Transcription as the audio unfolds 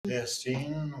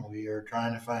Testing. We are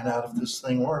trying to find out if this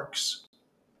thing works.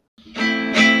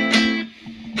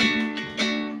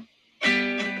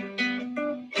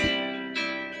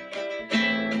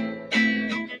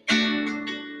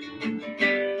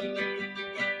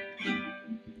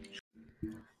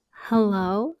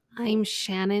 Hello, I'm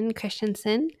Shannon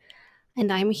Christensen,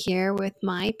 and I'm here with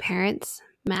my parents,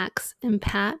 Max and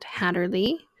Pat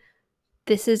Haderlie.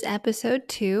 This is episode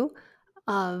 2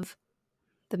 of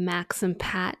the Max and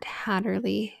Pat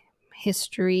Haderlie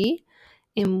history,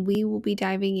 and we will be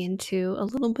diving into a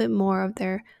little bit more of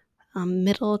their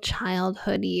middle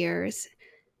childhood years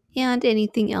and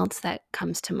anything else that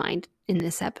comes to mind in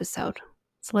this episode.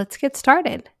 So let's get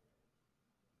started.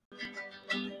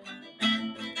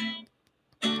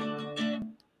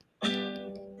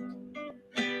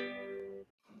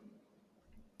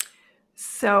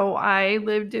 So I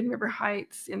lived in River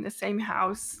Heights in the same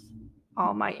house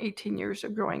all my 18 years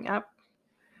of growing up.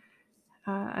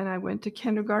 And I went to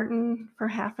kindergarten for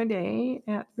half a day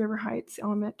at River Heights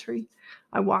Elementary.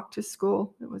 I walked to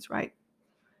school. It was right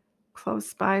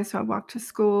close by, so I walked to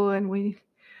school. And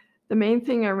the main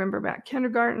thing I remember about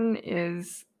kindergarten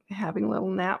is having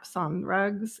little naps on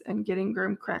rugs and getting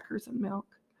graham crackers and milk.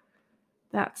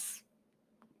 That's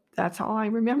all I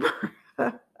remember.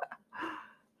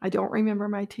 I don't remember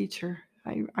my teacher.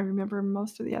 I remember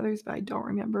most of the others, but I don't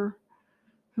remember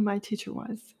who my teacher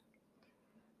was.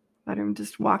 But I'm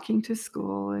just walking to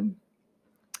school and,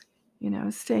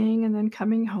 staying and then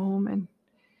coming home.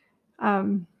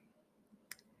 And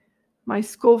my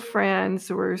school friends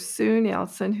were Sue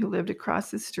Nelson, who lived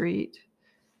across the street,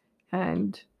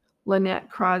 and Lynette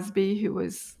Crosby, who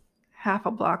was half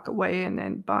a block away, and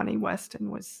then Bonnie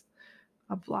Weston was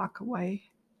a block away.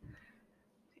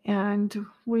 And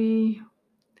we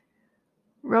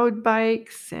rode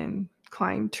bikes and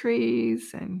climbed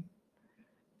trees and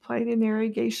played in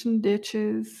irrigation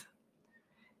ditches.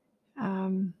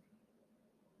 I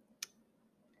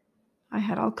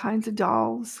had all kinds of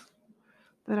dolls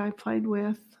that I played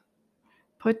with,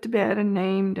 put to bed and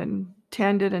named and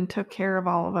tended and took care of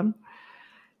all of them.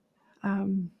 I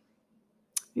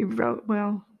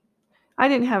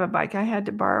didn't have a bike. I had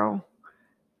to borrow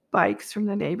bikes from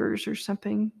the neighbors or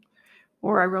something.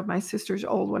 Or I rode my sister's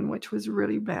old one, which was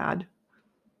really bad.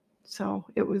 So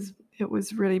it was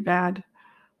really bad.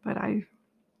 But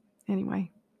anyway.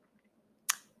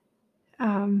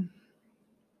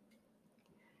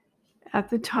 At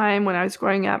the time when I was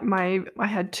growing up, I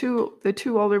had the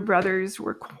two older brothers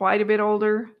were quite a bit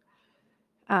older.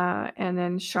 And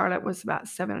then Charlotte was about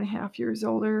 7.5 years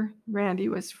older. Randy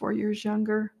was 4 years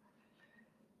younger.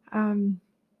 I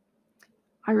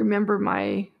remember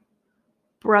my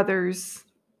brothers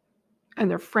and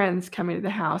their friends coming to the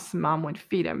house, and Mom would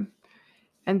feed them.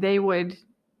 And they would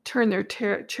turn their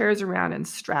chairs around and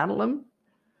straddle them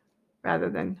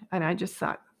and I just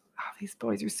thought, oh, these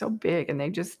boys are so big. And they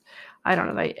just, I don't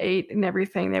know, they ate and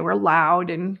everything. They were loud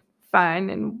and fun,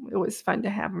 and it was fun to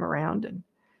have them around. And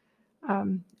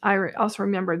I also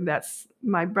remember that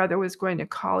my brother was going to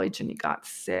college and he got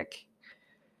sick.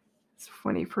 It's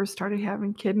when he first started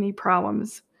having kidney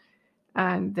problems.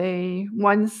 And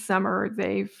one summer,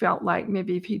 they felt like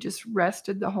maybe if he just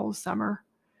rested the whole summer,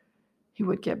 he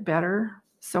would get better.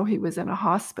 So he was in a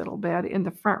hospital bed in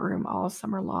the front room all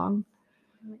summer long.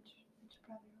 Which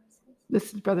brother was this?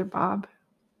 This is Brother Bob.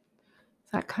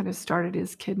 That kind of started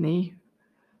his kidney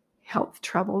health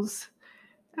troubles.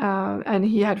 And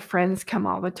he had friends come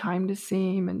all the time to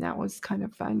see him, and that was kind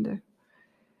of fun to,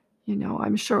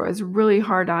 I'm sure it was really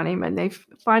hard on him, and they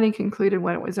finally concluded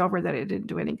when it was over that it didn't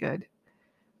do any good.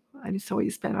 And so he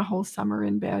spent a whole summer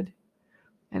in bed,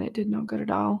 and it did no good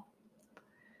at all.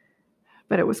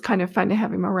 But it was kind of fun to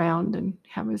have him around and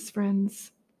have his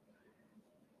friends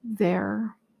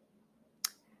there.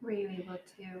 Were you able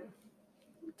to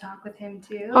talk with him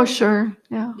too? Oh, sure.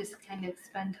 Yeah. Just kind of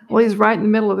spend time. Well, he's right in the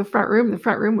middle of the front room. The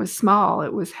front room was small.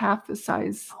 It was half the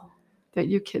size that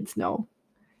you kids know.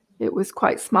 It was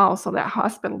quite small, so that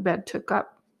hospital bed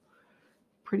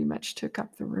pretty much took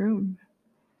up the room.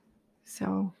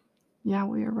 So, yeah,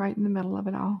 we were right in the middle of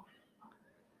it all.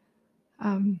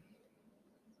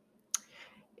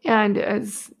 And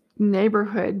as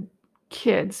neighborhood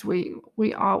kids, we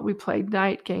played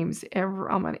night games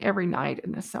every night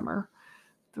in the summer.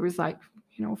 There was 4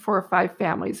 or 5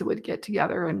 families that would get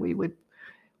together, and we would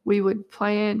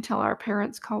play until our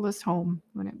parents called us home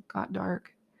when it got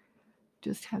dark.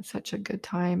 Just had such a good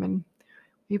time. And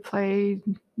we played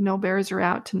No Bears Are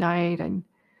Out Tonight, and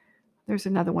there's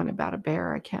another one about a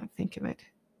bear. I can't think of it.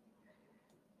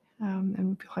 And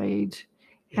we played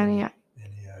Annie I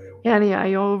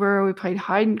Over. We played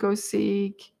hide and go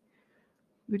seek.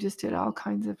 we just did all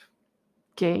kinds of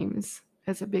games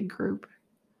as a big group.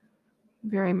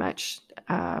 Very much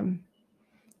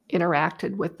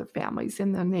interacted with the families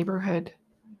in the neighborhood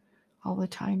all the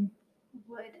time.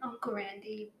 Would Uncle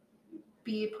Randy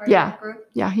be a part Yeah. of that group?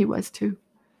 Yeah, he was too.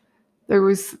 There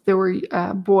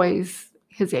were boys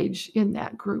his age in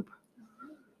that group.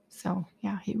 So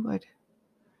yeah, he would.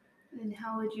 And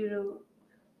how would you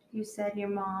said your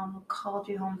mom called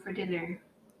you home for dinner.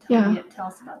 Tell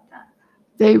us about that.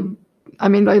 They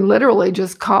literally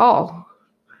just call,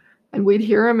 and we'd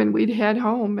hear them and we'd head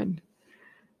home. And,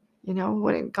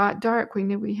 when it got dark, we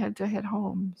knew we had to head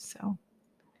home. So,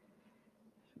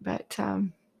 but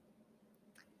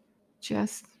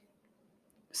just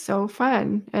so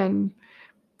fun. And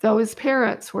those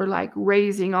parents were like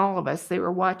raising all of us. They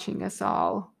were watching us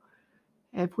all.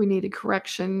 If we needed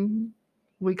correction,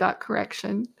 we got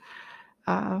correction.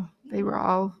 They were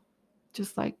all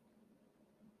just like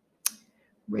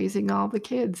raising all the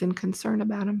kids and concerned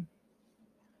about them.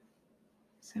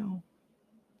 So,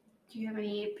 do you have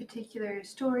any particular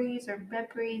stories or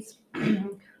memories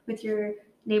with your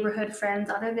neighborhood friends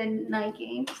other than night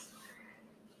games?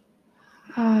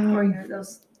 Or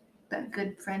that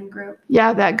good friend group?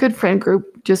 Yeah, that good friend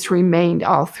group just remained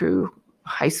all through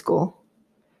high school.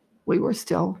 We were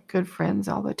still good friends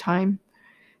all the time.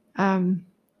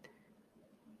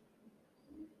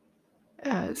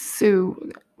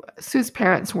 Sue's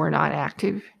parents were not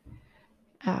active.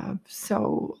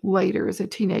 So later as a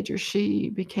teenager, she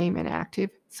became inactive.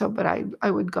 But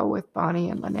I would go with Bonnie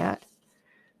and Lynette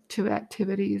to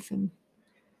activities and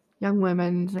young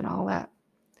women's and all that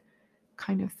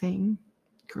kind of thing.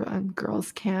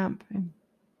 Girls camp. And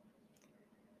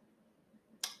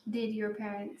did your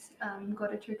parents go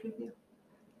to church with you?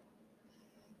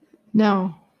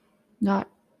 No, not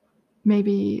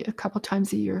maybe a couple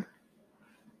times a year.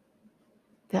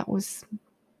 That was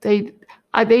they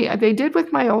did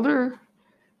with my older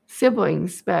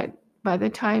siblings, but by the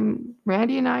time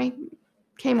Randy and I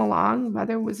came along,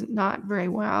 Mother was not very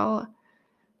well,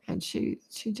 and she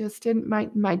just didn't.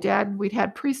 My dad, we'd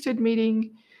had priesthood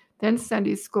meeting, then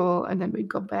Sunday school, and then we'd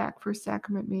go back for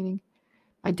sacrament meeting.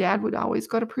 My dad would always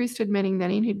go to priesthood meeting,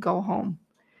 then he'd go home.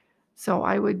 So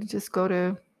I would just go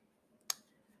to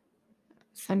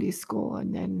Sunday school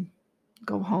and then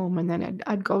go home, and then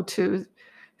I'd go to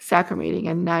sacrament meeting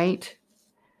at night.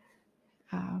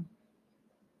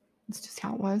 It's just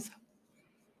how it was.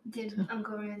 Did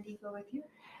Uncle Randy go with you?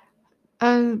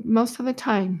 Most of the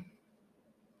time.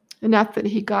 Enough that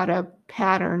he got a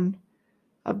pattern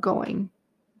of going,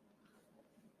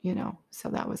 so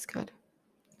that was good.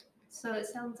 So it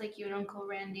sounds like you and Uncle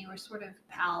Randy were sort of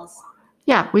pals.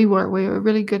 Yeah, we were. We were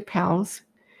really good pals.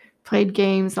 Played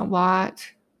games a lot.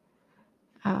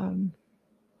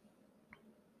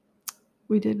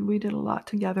 We did a lot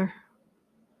together.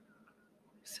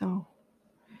 So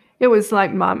it was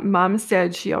like mom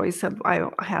said, she always said, I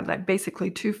had like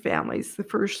basically two families, the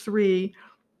first three,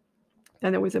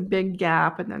 then there was a big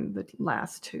gap, and then the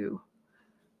last two.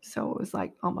 So it was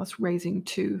like almost raising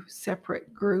two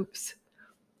separate groups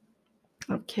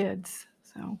of kids.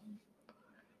 So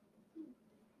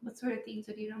what sort of things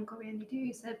would you and Uncle Randy do?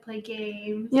 You said play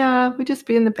games. Yeah, we'd just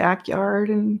be in the backyard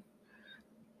and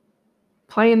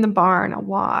play in the barn a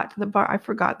lot. I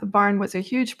forgot the barn was a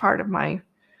huge part of my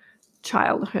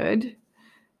childhood.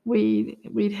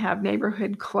 We'd have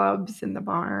neighborhood clubs in the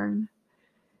barn.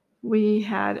 We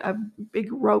had a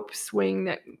big rope swing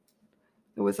that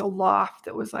there was a loft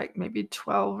that was like maybe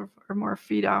 12 or more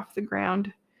feet off the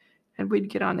ground, and we'd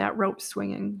get on that rope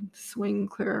swing and swing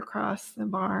clear across the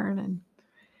barn, and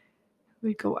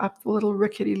we'd go up the little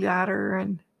rickety ladder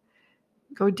and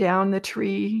go down the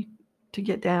tree to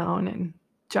get down and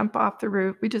jump off the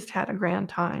roof. We just had a grand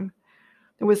time.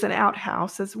 There was an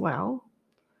outhouse as well,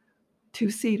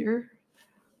 2-seater.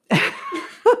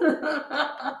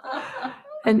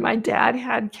 And my dad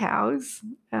had cows.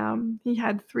 He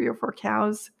had 3 or 4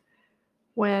 cows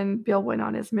when Bill went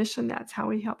on his mission. That's how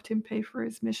he helped him pay for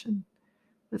his mission,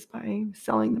 was by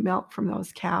selling the milk from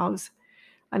those cows.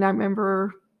 And I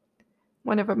remember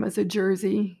one of them was a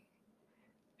Jersey,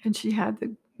 and she had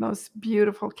the most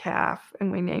beautiful calf,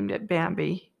 and we named it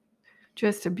Bambi.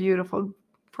 Just a beautiful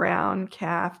brown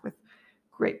calf with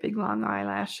great big long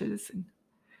eyelashes, and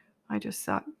I just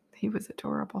thought he was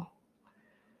adorable.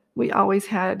 We always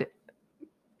had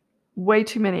way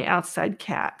too many outside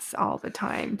cats all the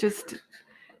time. Just,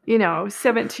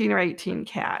 17 or 18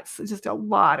 cats. Just a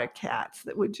lot of cats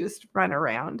that would just run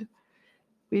around.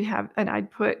 And I'd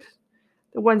put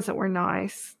the ones that were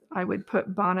nice, I would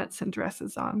put bonnets and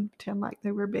dresses on, pretend like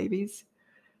they were babies,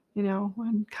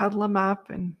 and cuddle them up.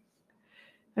 And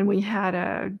And we had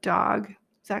a dog.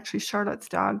 It's actually Charlotte's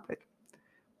dog, but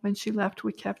when she left,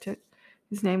 we kept it.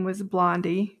 His name was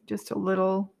Blondie, just a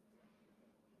little,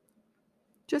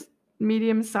 just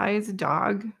medium-sized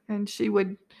dog. And she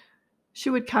would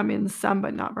come in some,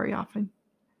 but not very often.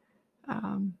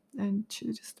 And she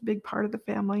was just a big part of the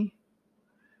family.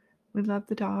 We loved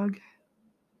the dog.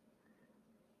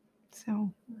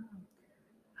 So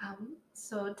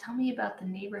tell me about the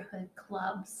neighborhood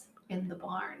clubs in the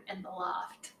barn and the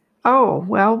loft. Oh,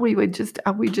 well, we'd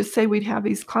just say we'd have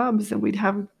these clubs, and we'd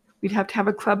have to have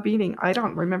a club meeting. I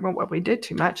don't remember what we did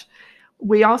too much.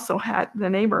 The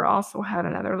neighbor also had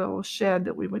another little shed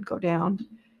that we would go down,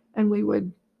 and we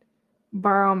would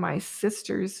borrow my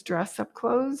sister's dress-up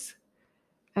clothes,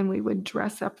 and we would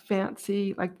dress up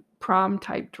fancy, like prom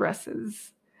type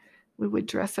dresses. We would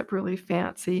dress up really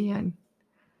fancy and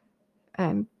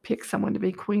pick someone to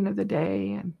be queen of the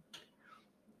day, and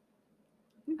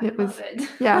I love it.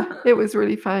 Yeah, it was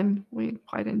really fun. We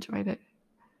quite enjoyed it.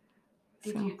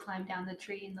 Did you climb down the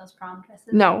tree in those prom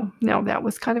dresses? No, that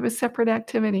was kind of a separate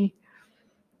activity.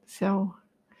 So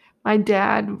my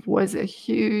dad was a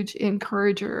huge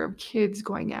encourager of kids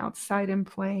going outside and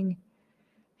playing.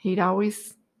 He'd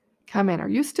always come in, "Are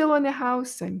you still in the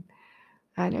house? And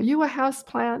are you a house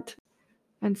plant?"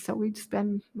 And so we'd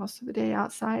spend most of the day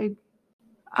outside.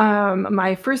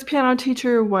 My first piano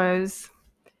teacher was,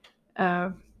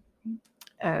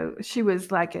 she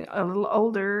was like a little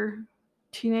older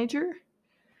teenager,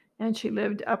 and she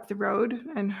lived up the road,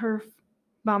 and her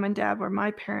mom and dad were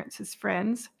my parents'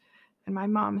 friends, and my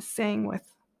mom sang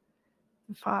with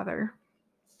the father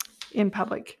in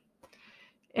public.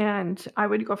 And I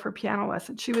would go for piano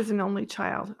lessons. She was an only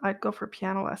child. I'd go for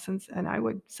piano lessons, and I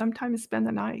would sometimes spend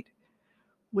the night.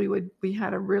 We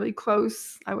had a really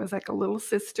close, I was like a little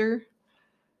sister,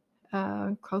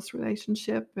 close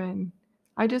relationship, and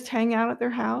I just hang out at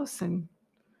their house. And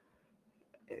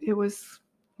it was,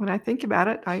 when I think about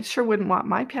it, I sure wouldn't want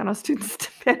my piano students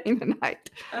spending the night.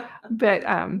 But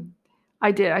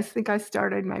I did. I think I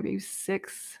started maybe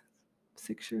 6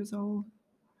 years old.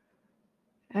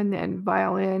 And then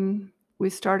violin, we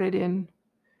started in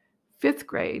 5th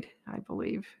grade, I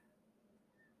believe.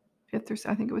 I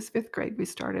think it was 5th grade we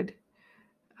started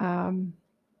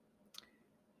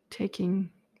taking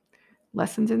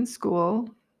lessons in school.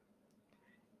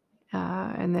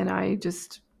 And then I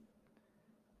just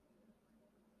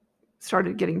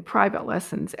started getting private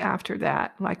lessons after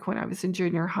that. Like when I was in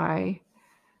junior high,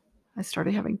 I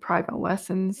started having private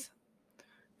lessons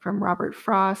from Robert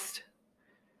Frost,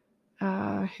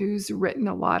 who's written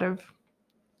a lot of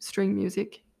string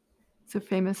music. It's a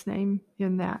famous name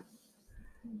in that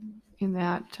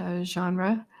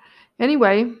genre.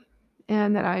 Anyway,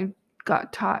 and then I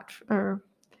got taught, or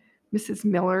Mrs.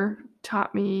 Miller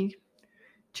taught me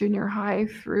junior high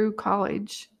through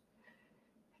college,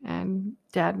 and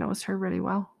Dad knows her really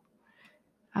well.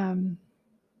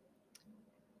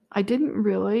 I didn't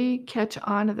really catch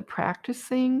on to the practice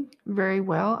thing very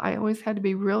well. I always had to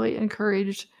be really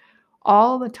encouraged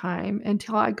all the time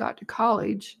until I got to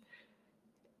college,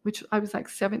 which I was like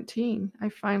 17. I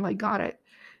finally got it.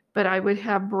 But I would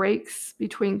have breaks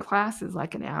between classes,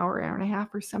 like an hour, hour and a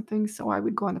half or something. So I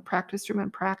would go in the practice room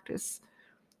and practice.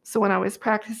 So when I was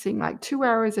practicing like 2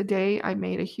 hours a day, I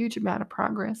made a huge amount of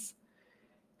progress.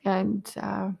 And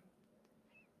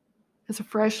as a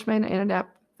freshman, I ended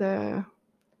up so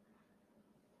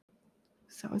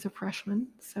I was a freshman.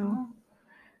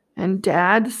 And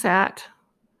Dad sat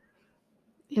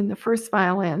in the first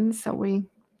violin, so we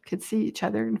could see each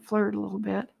other and flirt a little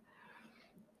bit.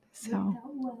 So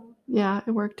yeah,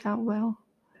 it worked out well.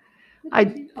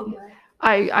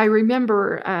 I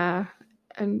remember,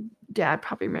 and Dad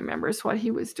probably remembers what he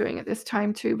was doing at this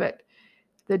time too, but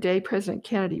the day President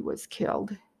Kennedy was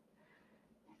killed,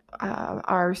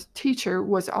 our teacher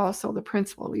was also the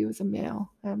principal. He was a man,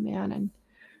 and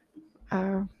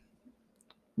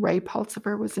Ray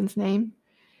Pulsifer was his name.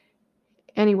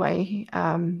 Anyway,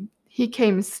 he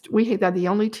came. We had the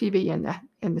only TV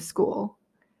in the school,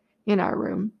 in our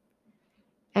room,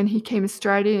 and he came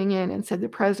striding in and said, "The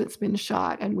president's been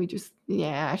shot." And we just,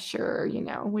 yeah, sure,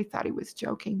 we thought he was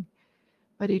joking,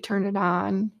 but he turned it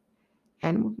on,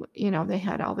 and they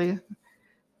had all the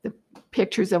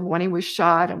pictures of when he was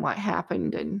shot and what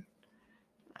happened, and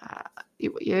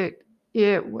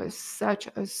it was such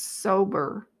a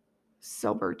sober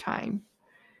time.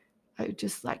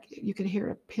 Just like you could hear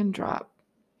a pin drop.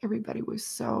 Everybody was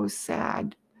so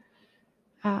sad.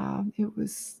 It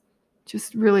was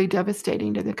just really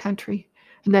devastating to the country.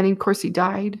 And then, of course, he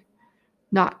died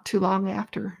not too long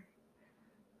after.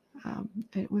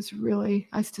 It was really,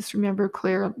 I just remember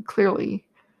clearly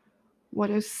what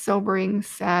a sobering,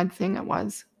 sad thing it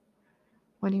was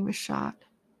when he was shot.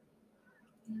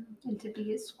 And to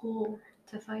be at school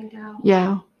to find out.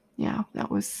 Yeah, that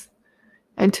was,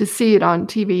 and to see it on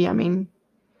TV, I mean,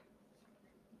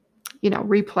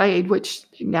 replayed, which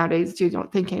nowadays you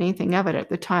don't think anything of it. At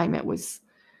the time, it was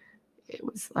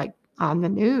like on the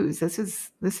news. This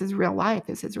is real life.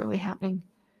 This is really happening.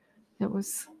 It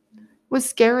was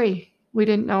scary. We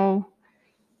didn't know,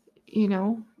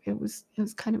 it was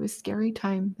kind of a scary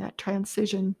time, that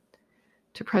transition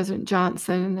to President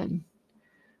Johnson and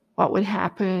what would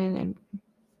happen. And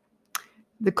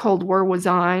the Cold War was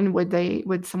on.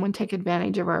 Would someone take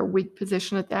advantage of our weak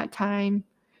position at that time?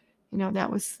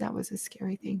 That was a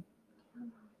scary thing.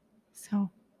 So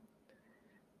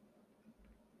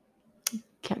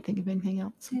can't think of anything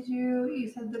else. Did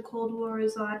you said the Cold War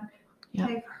is on? Yeah.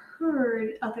 I've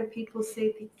heard other people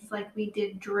say things like we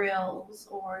did drills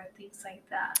or things like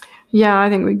that. Yeah, I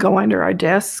think we'd go under our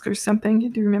desk or something.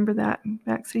 Do you remember that,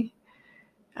 Maxie?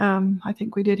 I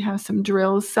think we did have some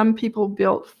drills. Some people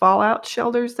built fallout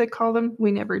shelters, they call them.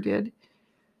 We never did.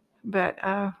 But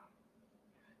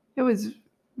it was,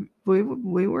 we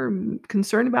were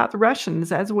concerned about the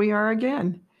Russians, as we are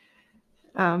again.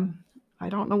 I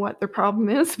don't know what their problem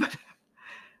is,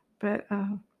 but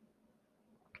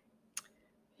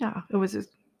yeah, it was,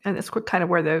 and it's kind of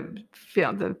where the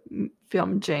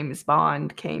film James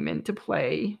Bond came into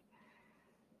play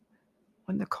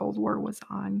when the Cold War was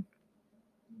on.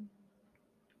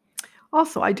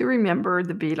 Also, I do remember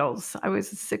the Beatles. I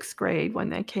was in 6th grade when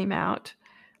they came out.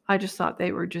 I just thought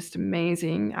they were just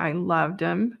amazing. I loved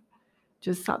them.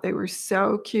 Just thought they were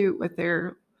so cute with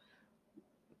their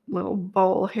little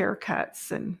bowl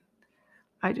haircuts, and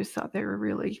I just thought they were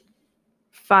really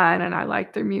fun, and I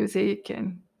liked their music,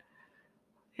 and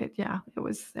that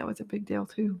was a big deal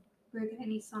too. Were there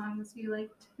any songs you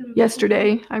liked?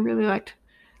 Yesterday, I really liked.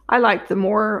 I liked the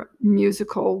more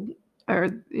musical, or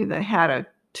they had a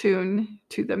tune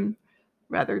to them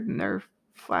rather than their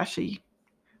flashy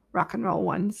rock and roll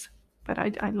ones. But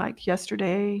I liked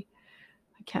Yesterday.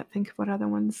 I can't think of what other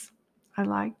ones I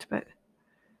liked, but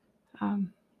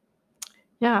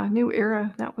New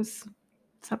Era, that was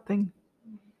something.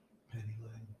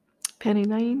 Penny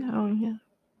Lane, oh yeah.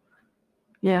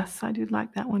 Yes, I did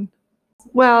like that one.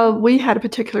 Well, we had a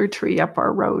particular tree up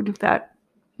our road, that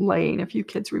lane, if you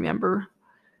kids remember,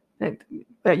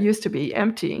 that used to be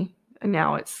empty, and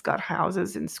now it's got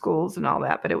houses and schools and all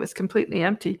that, but it was completely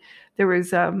empty. There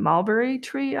was a mulberry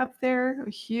tree up there, a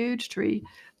huge tree,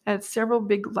 had several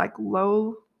big, like,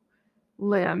 low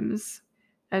limbs,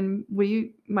 and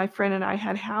my friend and I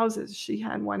had houses. She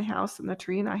had one house in the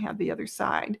tree, and I had the other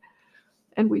side,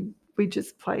 and we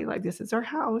just play like this is our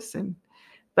house.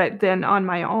 But then on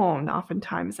my own,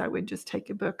 oftentimes I would just take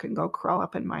a book and go crawl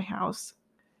up in my house.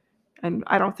 And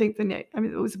I don't think it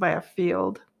was by a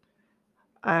field.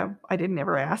 I didn't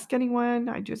ever ask anyone.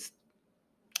 I just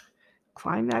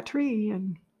climbed that tree,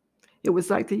 and it was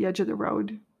like the edge of the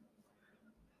road.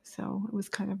 So it was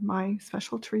kind of my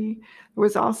special tree. There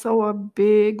was also a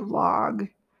big log.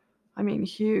 I mean,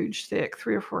 huge, thick,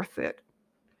 3 or 4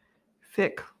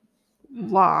 thick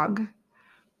log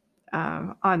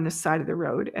on the side of the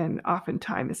road. And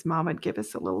oftentimes Mom would give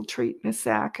us a little treat in a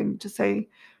sack and just say,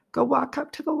 go walk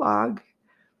up to the log.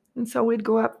 And so we'd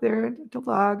go up there to the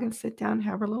log and sit down and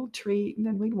have our little treat, and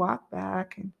then we'd walk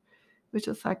back, and it was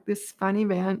just like this fun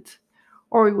event.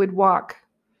 Or we would walk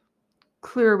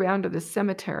clear around to the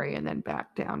cemetery and then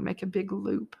back down, make a big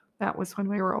loop. That was when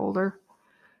we were older.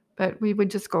 But we would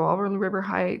just go over the River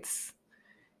Heights,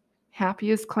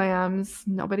 happy as clams,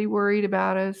 nobody worried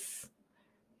about us.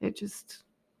 It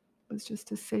was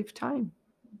just a safe time.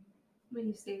 When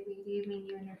you say we, do you mean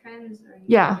you and your friends, or you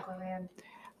Yeah. walk around?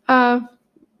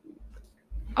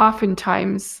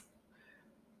 Oftentimes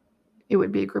it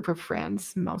would be a group of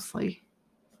friends, mostly.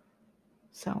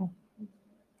 So,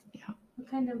 yeah. What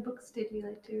kind of books did you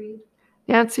like to read?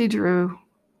 Nancy Drew.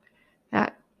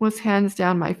 That was hands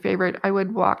down my favorite. I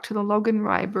would walk to the Logan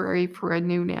Library for a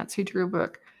new Nancy Drew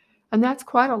book, and that's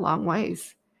quite a long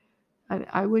ways.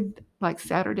 I would, like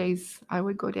Saturdays, I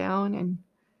would go down and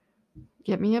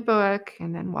get me a book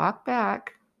and then walk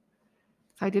back.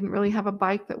 I didn't really have a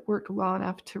bike that worked well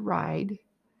enough to ride,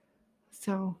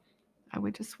 so I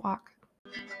would just walk.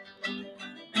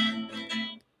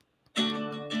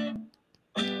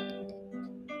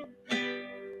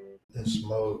 This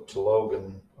move to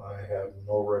Logan, I have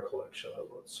no recollection of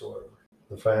whatsoever.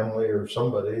 The family or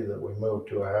somebody that we moved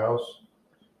to a house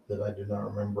that I do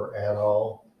not remember at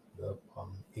all, on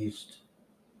East,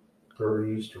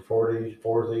 3rd East or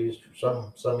 4th East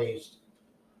or some East.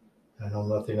 I know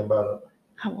nothing about it.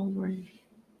 How old were you?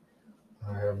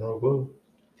 I have no clue.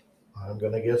 I'm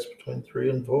going to guess between 3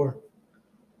 and 4.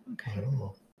 Okay. I don't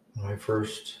know. My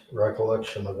first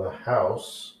recollection of a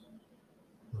house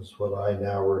was what I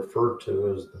now refer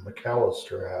to as the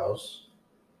McAllister house.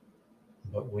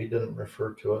 But we didn't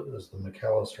refer to it as the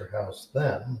McAllister house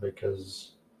then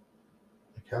because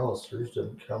McAllisters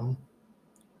didn't come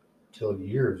till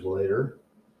years later.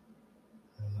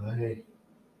 And I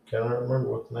cannot remember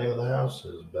what the name of the house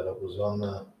is, but it was on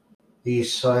the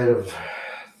east side of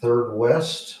 3rd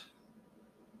West,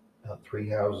 about 3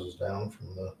 houses down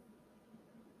from the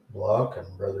block,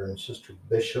 and brother and sister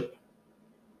Bishop,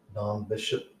 Don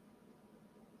Bishop,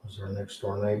 was our next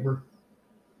door neighbor.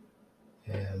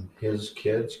 And his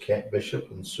kids, Kent Bishop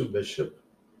and Sue Bishop,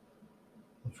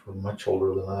 which were much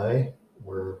older than I,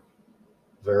 were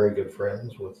very good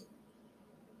friends with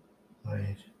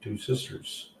my 2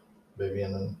 sisters,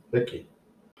 Vivian and Vicky.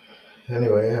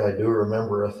 Anyway, I do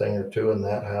remember a thing or two in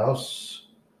that house.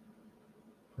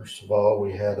 First of all,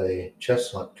 we had a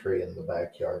chestnut tree in the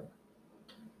backyard,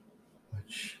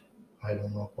 which I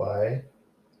don't know why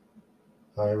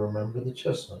I remember the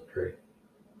chestnut tree.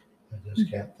 I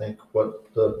just can't think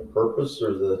what the purpose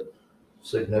or the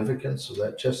significance of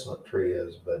that chestnut tree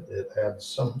is, but it had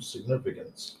some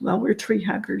significance. Well, we're tree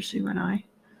huggers, you and I.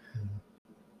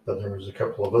 But there was a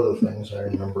couple of other things I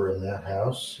remember in that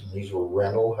house, and these were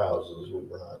rental houses. We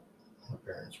were not, my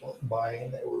parents weren't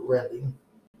buying, they were renting.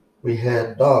 We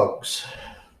had dogs.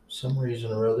 For some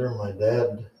reason or other, my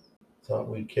dad thought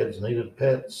we kids needed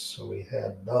pets, so we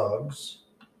had dogs,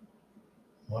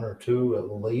 1 or 2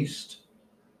 at least,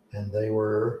 and they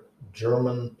were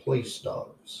German police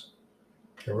dogs.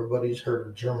 Everybody's heard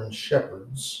of German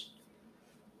shepherds,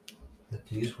 but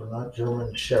these were not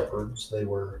German shepherds, they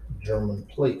were German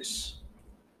police.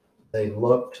 They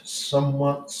looked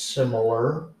somewhat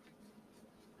similar.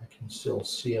 I can still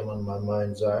see them in my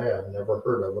mind's eye. I've never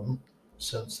heard of them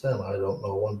since then. I don't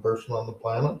know one person on the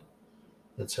planet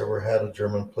that's ever had a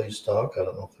German police dog. I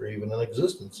don't know if they're even in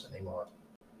existence anymore.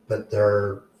 But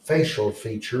their facial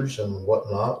features and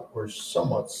whatnot were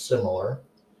somewhat similar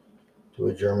to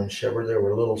a German Shepherd. They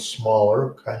were a little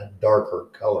smaller, kind of darker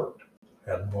colored,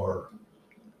 had more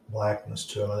blackness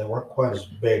to them, and they weren't quite as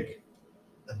big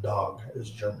a dog as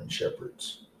German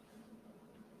Shepherds.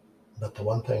 But the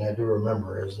one thing I do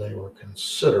remember is they were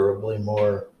considerably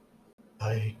more,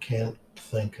 I can't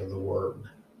think of the word.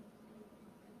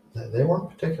 They weren't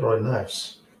particularly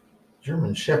nice.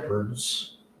 German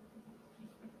Shepherds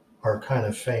are kind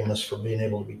of famous for being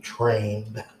able to be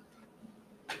trained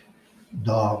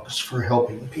dogs for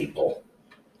helping people,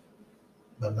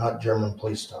 but not German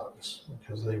police dogs,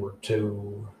 because they were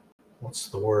too, what's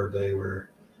the word,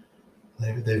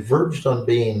 they verged on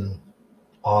being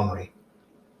ornery,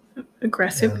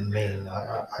 aggressive, and mean.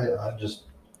 I just,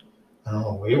 I don't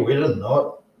know, we didn't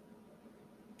know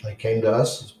it. They came to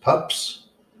us as pups,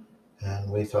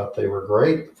 and we thought they were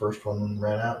great. The first one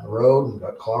ran out in the road and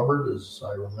got clobbered, as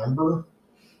I remember,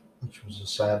 which was a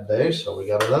sad day, so we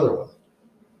got another one.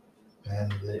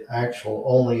 And the actual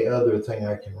only other thing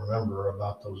I can remember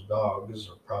about those dogs,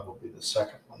 or probably the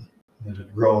second one, it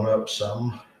had grown up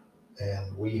some,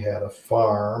 and we had a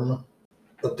farm.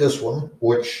 But this one,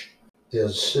 which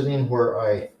is sitting where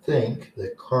I think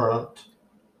the current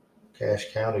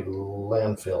Cache County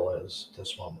landfill is at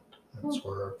this moment. That's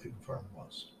where our pig farm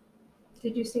was.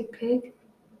 Did you say pig?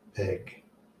 Pig.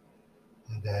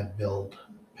 My dad built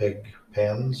pig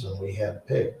pens, and we had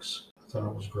pigs. I thought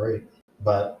it was great.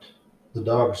 But the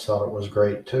dogs thought it was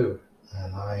great too.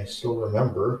 And I still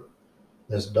remember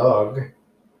this dog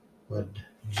would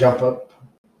jump up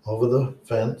over the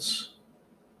fence,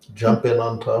 jump in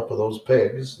on top of those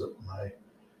pigs that my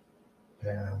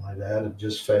dad had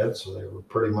just fed, so they were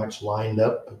pretty much lined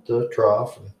up at the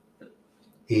trough and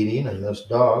eating, and this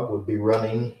dog would be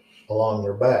running along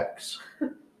their backs.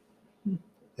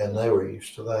 And they were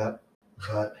used to that.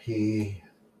 But he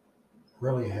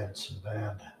really had some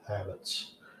bad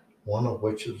habits. One of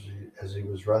which is, as he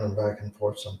was running back and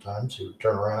forth sometimes, he would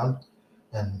turn around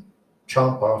and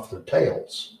chomp off their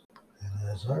tails. And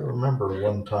as I remember,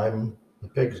 one time the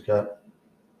pigs got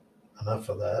enough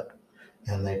of that,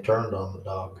 and they turned on the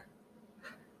dog.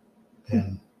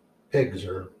 And pigs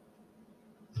are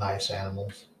nice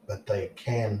animals, but they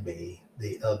can be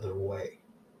the other way.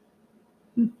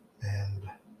 And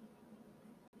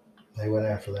they went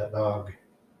after that dog.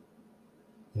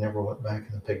 He never went back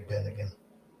in the pig pen again.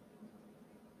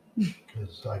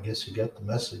 Because I guess he got the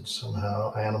message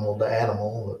somehow, animal to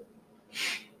animal, that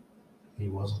he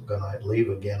wasn't going to leave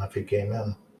again if he came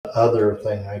in. The other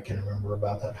thing I can remember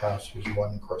about that house was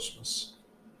one Christmas.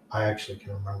 I actually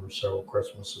can remember several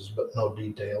Christmases, but no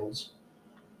details.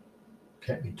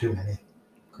 can't be too many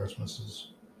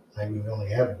Christmases. Maybe we only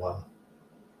had one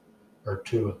or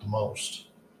two at the most.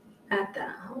 At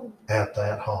that home. At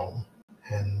that home.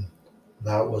 And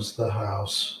that was the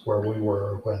house where we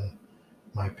were when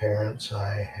my parents,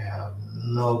 I have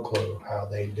no clue how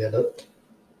they did it,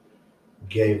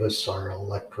 gave us our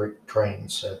electric train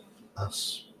set,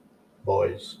 us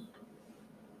boys.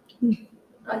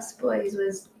 Us boys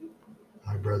was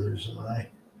My brothers and I.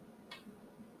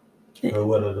 Who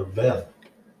would it have been?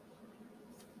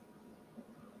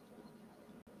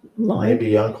 Lloyd.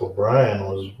 Maybe Uncle Brian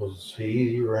was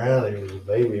he around? He was a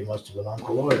baby. It must have been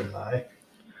Uncle Lloyd and I.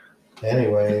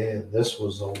 Anyway, this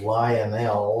was a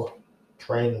Lionel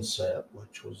train set,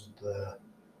 which was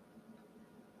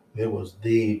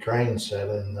the train set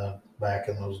back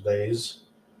in those days,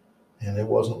 and it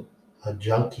wasn't a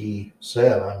junky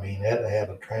set. I mean, it had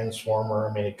a transformer.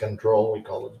 I mean, a control. We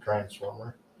called it a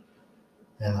transformer,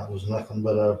 and it was nothing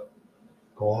but a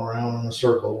going around in a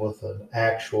circle with an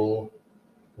actual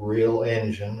real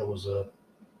engine. It was a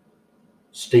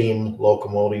steam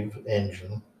locomotive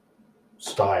engine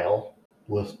style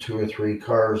with 2 or 3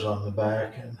 cars on the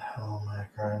back, and oh my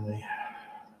criminy,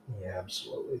 we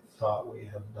absolutely thought we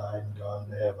had died and gone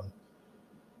to heaven.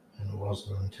 And it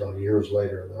wasn't until years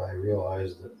later that I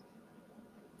realized that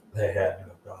they had to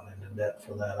have gone into debt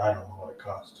for that. I don't know what it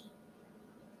cost.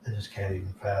 I just can't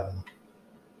even fathom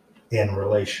in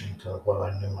relation to what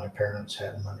I knew my parents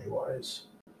had money-wise.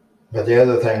 But the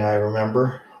other thing I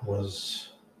remember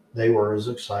was they were as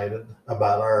excited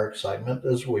about our excitement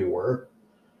as we were.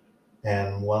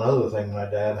 And one other thing my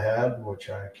dad had, which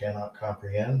I cannot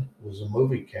comprehend, was a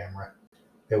movie camera.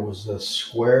 It was a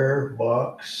square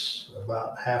box,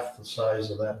 about half the size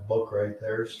of that book right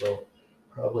there. So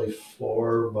probably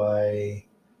 4 by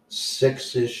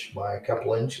 6-ish by a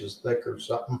couple inches thick or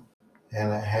something.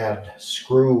 And it had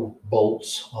screw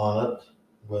bolts on it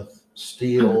with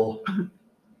steel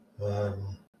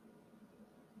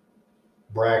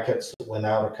brackets that went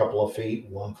out a couple of feet,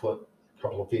 1 foot, a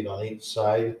couple of feet on each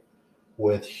side,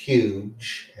 with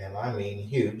huge, and I mean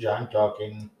huge, I'm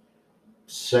talking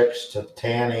 6 to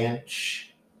 10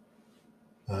 inch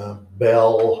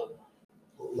bell,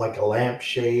 like a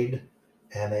lampshade,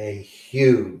 and a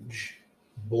huge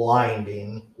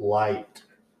blinding light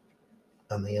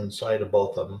on the inside of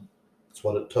both of them. That's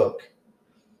what it took.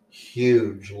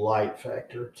 Huge light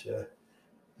factor to,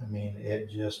 I mean, it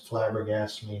just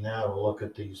flabbergasts me now to look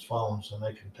at these phones and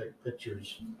they can take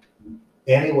pictures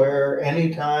anywhere,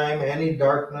 anytime, any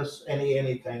darkness,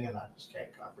 anything, and I just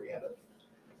can't comprehend it.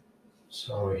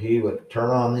 So he would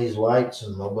turn on these lights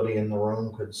and nobody in the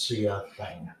room could see a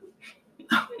thing.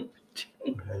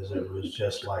 Because it was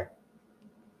just like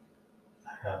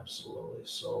absolutely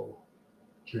so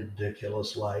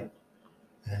ridiculous light.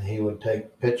 And he would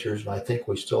take pictures, and I think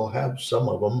we still have some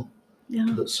of them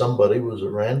that somebody, was it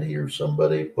Randy or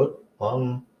somebody, put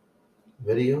on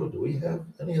video. Do we have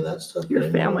any of that stuff? Your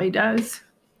family does.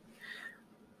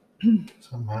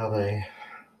 Somehow they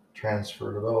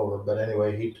transferred it over. But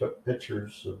anyway, he took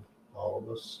pictures of all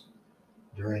of us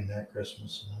during that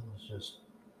Christmas, and it was just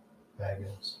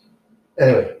fabulous.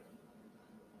 Anyway,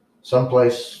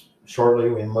 someplace shortly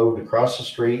we moved across the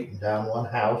street and down one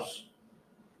house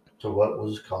to what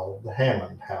was called the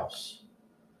Hammond House.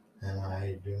 And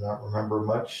I do not remember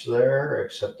much there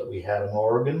except that we had an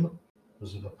organ.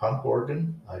 Was it a pump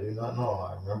organ? I do not know.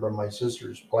 I remember my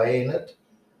sisters playing it,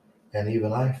 and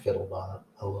even I fiddled on it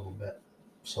a little bit.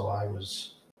 So I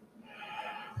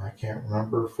can't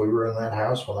remember if we were in that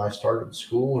house when I started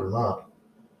school or not.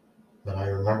 But I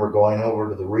remember going over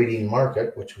to the Reading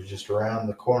Market, which was just around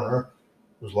the corner.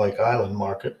 It was like Island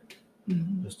Market.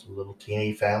 Mm-hmm. Just a little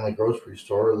teeny family grocery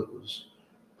store that was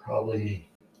probably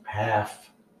half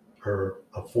or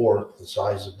a fourth the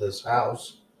size of this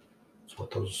house. That's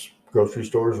what those grocery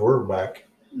stores were back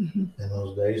in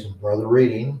those days. And Brother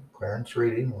Reading, Clarence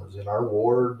Reading, was in our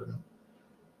ward, and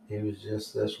he was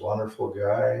just this wonderful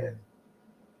guy. And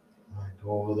I'd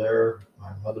go over there.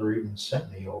 My mother even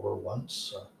sent me over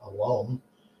once alone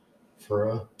for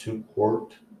a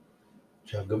 2-quart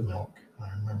jug of milk. I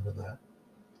remember that.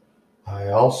 I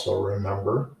also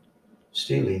remember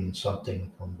stealing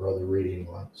something from Brother Reading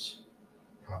once,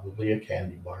 probably a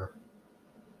candy bar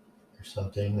or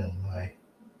something, and my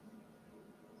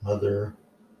mother,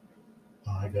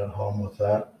 when I got home with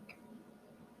that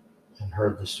and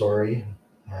heard the story,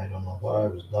 I don't know why I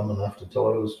was dumb enough to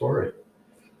tell her the story,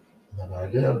 but I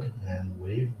did, and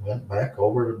we went back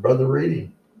over to Brother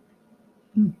Reading.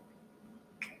 That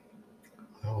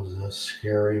was a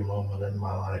scary moment in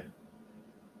my life.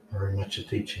 Very much a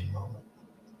teaching moment.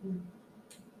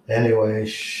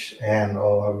 Anyway, and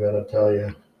I've got to tell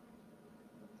you,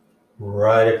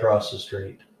 Right across the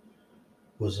street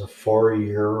was a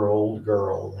 4-year-old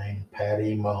girl named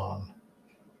Patty Mon.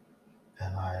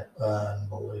 And I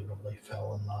unbelievably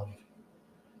fell in love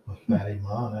with Patty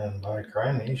Mon. And by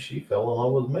criminy, she fell in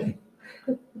love with me.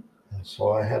 And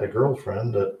so I had a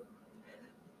girlfriend at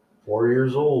 4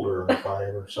 years older than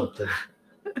 5 or something.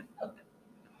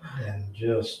 And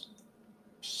just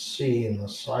seeing the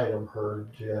sight of her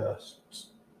just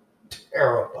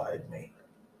terrified me.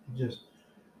 Just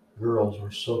girls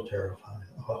were so terrifying.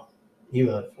 Oh,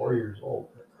 even at 4 years old,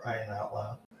 they're crying out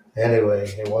loud. Anyway,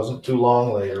 it wasn't too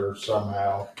long later,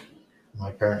 somehow, my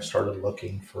parents started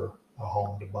looking for a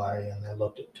home to buy, and they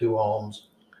looked at 2 homes.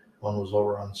 One was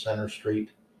over on Center Street,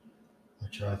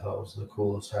 which I thought was the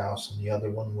coolest house, and the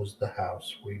other one was the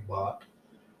house we bought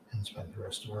and spent the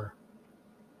rest of our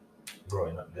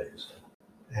growing up days.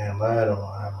 And I don't know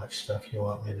how much stuff you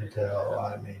want me to tell.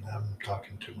 I mean, I'm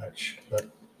talking too much, but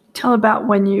Tell about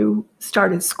when you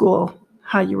started school,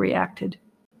 how you reacted.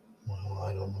 well,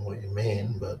 I don't know what you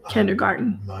mean, but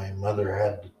Kindergarten. My mother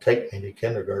had to take me to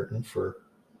kindergarten for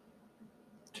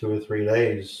 2 or 3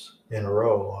 days in a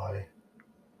row. I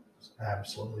was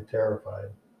absolutely terrified.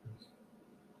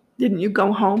 Didn't you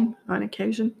go home on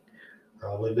occasion?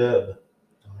 Probably did.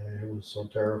 It was so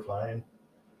terrifying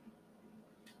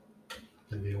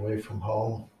to be away from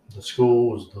home. The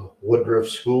school was the Woodruff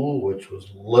School, which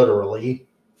was literally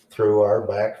through our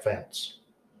back fence.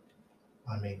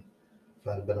 I mean, if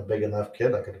I'd have been a big enough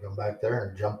kid, I could have gone back there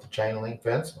and jumped the chain link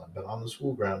fence, and I'd been on the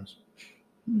school grounds.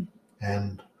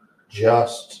 And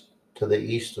just to the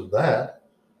east of that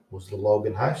was the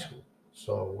Logan High School.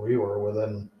 So we were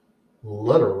within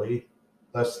literally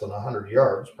less than 100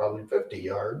 yards, probably 50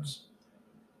 yards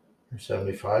or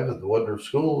 75 of the Woodruff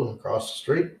School, and across the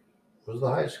street was the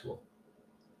high school.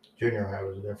 Junior high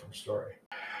was a different story.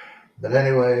 But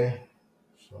anyway,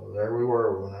 so there we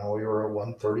were. Now we were at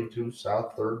 132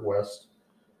 South 3rd West,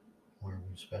 where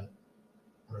we spent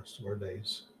the rest of our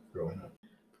days growing up.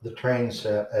 The train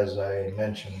set, as I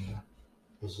mentioned,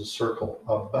 was a circle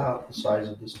about the size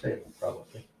of this table,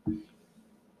 probably.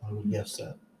 I would guess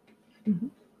that. Mm-hmm.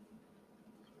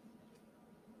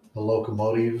 The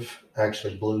locomotive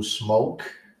actually blew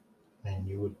smoke, and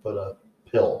you would put a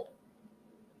pill,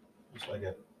 just like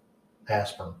an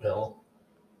aspirin pill,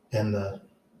 in the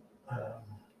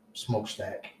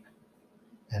smokestack.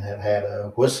 And it had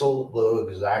a whistle that blew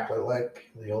exactly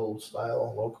like the old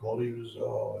style locomotives.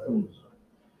 Oh, it was.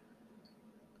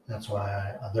 That's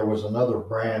why there was another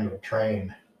brand of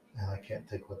train, and I can't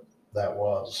think what that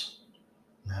was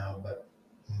now, but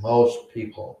most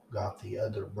people got the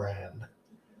other brand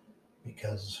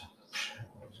because it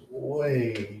was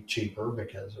way cheaper,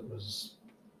 because it was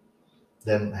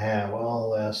didn't have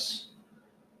all this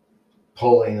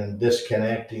pulling and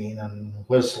disconnecting and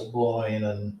whistle blowing,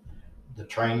 and the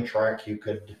train track you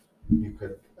could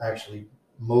actually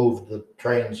move the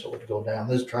train so it would go down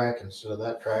this track instead of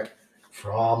that track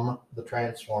from the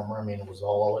transformer. I mean, it was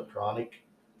all electronic.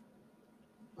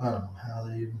 I don't know how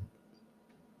they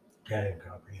can't even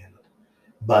comprehend it.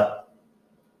 But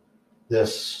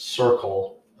this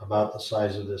circle, about the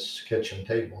size of this kitchen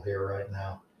table here right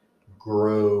now,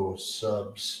 grew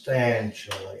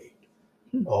substantially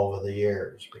over the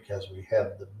years because we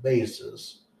had the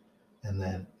bases, and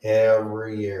then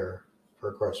every year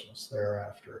for Christmas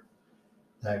thereafter,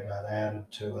 that got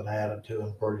added to,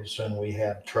 and pretty soon we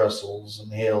had trestles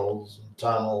and hills and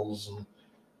tunnels and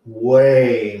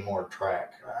way more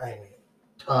track. I mean,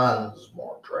 tons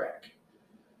more track,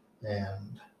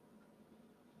 and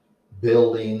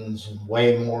buildings and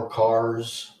way more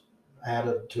cars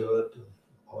added to it. And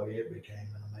boy, it became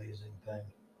an amazing thing.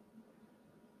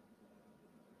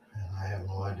 And I have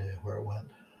no idea where it went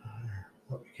or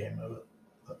what became of it.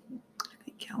 But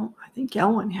I think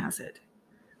Ellen has it.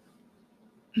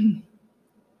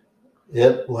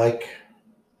 it, like,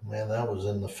 man, that was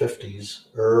in the 50s,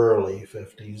 early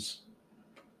 50s.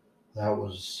 That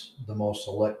was the most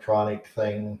electronic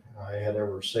thing I had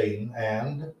ever seen.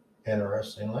 And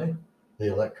interestingly,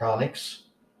 the electronics,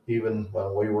 even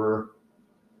when we were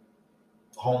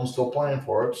home still playing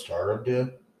for it, started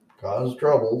to cause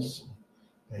troubles.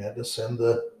 We had to send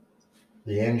the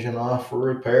engine off for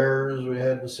repairs. We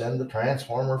had to send the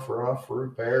transformer off for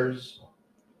repairs.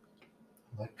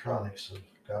 Electronics have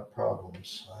got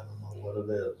problems. I don't know what it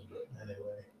is, but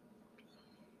anyway.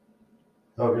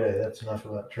 Okay, that's enough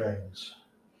about trains.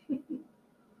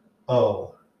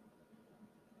 Oh,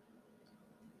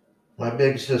 my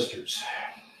big sisters.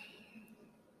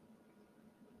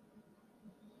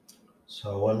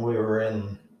 So when we were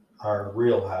in our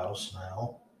real house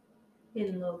now,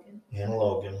 In Logan. in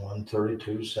Logan,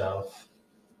 132 South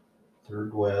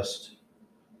 3rd West.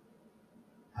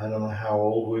 I don't know how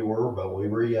old we were, but we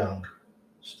were young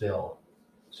still.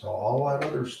 So all that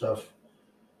other stuff,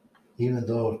 even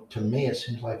though to me it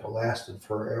seems like it lasted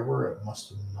forever, it must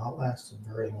have not lasted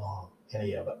very long,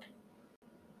 any of it.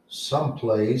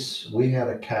 Someplace we had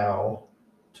a cow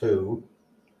too.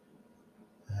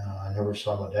 I never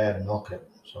saw my dad milk it,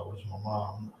 so it was my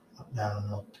mom went down and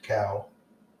milked the cow.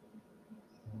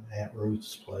 Aunt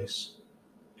Ruth's place.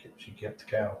 She kept the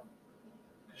cow.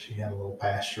 She had a little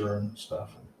pasture and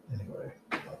stuff. And anyway,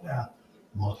 yeah,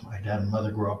 both my dad and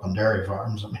mother grew up on dairy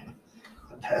farms. I mean,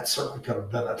 my dad certainly could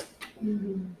have done it.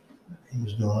 Mm-hmm. He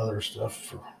was doing other stuff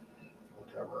for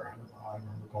whatever. I don't know. I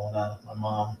remember going down with my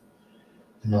mom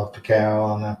to milk the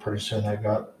cow, and then pretty soon I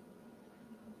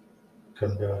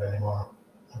couldn't do it anymore.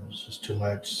 It was just too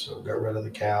much, so got rid of the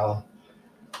cow.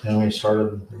 Then we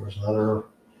started, there was another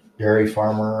dairy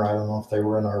farmer. I don't know if they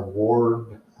were in our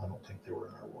ward. I don't think they were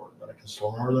in our ward, but I can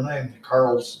still remember their name, the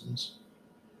Carlsons.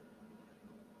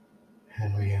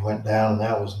 And we went down, and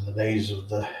that was in the days of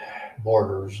the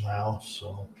borders now.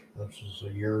 So this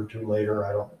was a year or two later.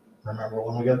 I don't remember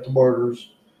when we got the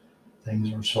borders.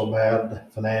 Things were so bad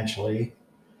financially,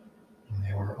 and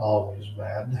they were always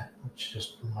bad, which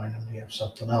just reminded me of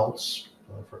something else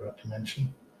that I forgot to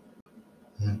mention.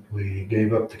 And we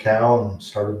gave up the cow and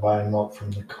started buying milk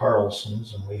from the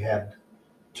Carlsons, and we had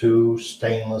 2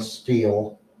 stainless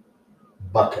steel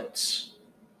buckets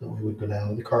that we would go down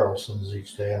to the Carlsons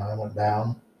each day, and I went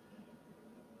down,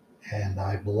 and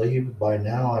I believe by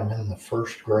now I'm in the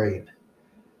 1st grade,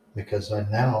 because I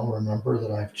now remember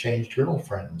that I've changed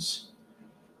girlfriends.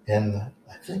 And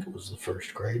I think it was the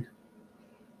 1st grade.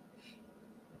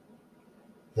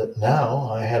 That now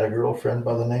I had a girlfriend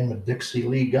by the name of Dixie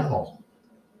Lee Gunnell.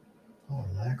 Oh,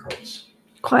 mackerels.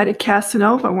 Quite a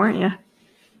Casanova, weren't you?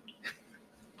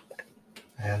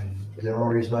 And the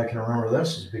only reason I can remember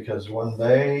this is because one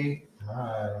day,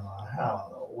 I don't know how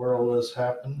in the world this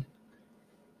happened,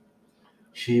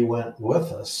 she went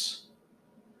with us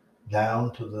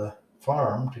down to the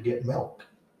farm to get milk.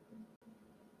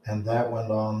 And that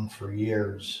went on for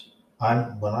years.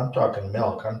 When I'm talking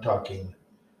milk, I'm talking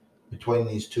between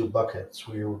these 2 buckets,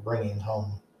 we were bringing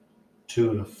home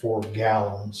 2 to 4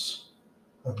 gallons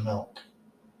of milk.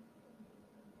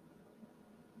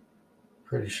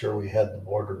 Pretty sure we had the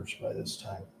borders by this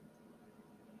time.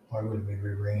 Why would we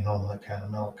be bringing home that kind of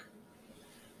milk?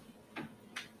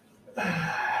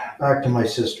 Back to my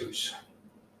sisters.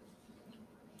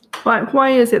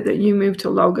 Why is it that you moved to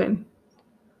Logan?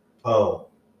 Oh.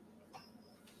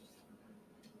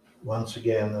 Once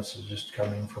again, this is just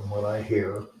coming from what I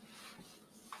hear,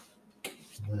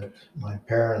 that my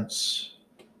parents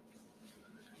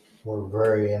were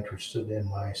very interested in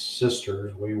my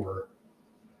sisters. We were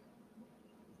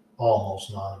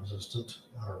almost non-existent,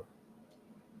 or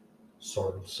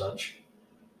sort of such.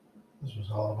 This was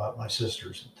all about my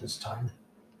sisters at this time.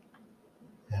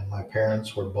 And my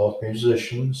parents were both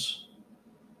musicians.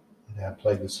 My dad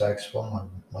played the saxophone, my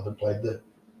mother played the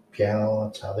piano.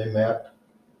 That's how they met.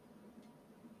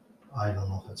 I don't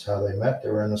know if that's how they met. They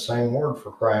were in the same ward,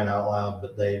 for crying out loud,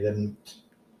 but they didn't.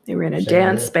 They were in a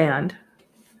dance band.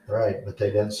 Right, but they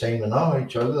didn't seem to know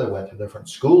each other. They went to different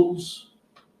schools,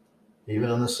 even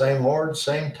in the same ward,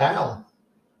 same town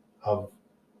of,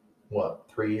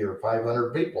 300 or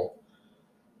 500 people.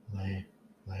 They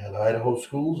had Idaho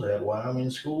schools, they had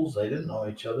Wyoming schools. They didn't know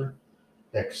each other,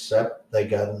 except they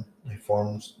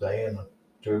formed, they and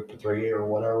 2 to 3 or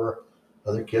whatever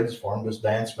other kids formed this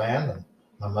dance band, and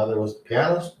my mother was the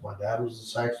pianist, my dad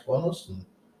was the saxophonist, and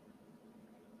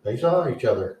they saw each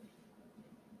other.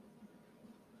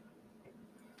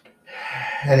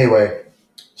 Anyway,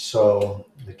 so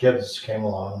the kids came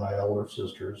along, my older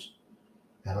sisters,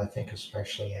 and I think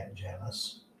especially Aunt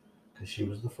Janice, because she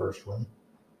was the first one.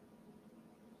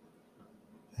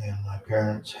 And my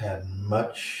parents had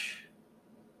much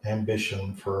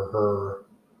ambition for her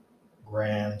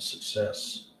grand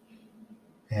success.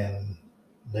 And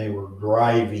they were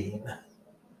driving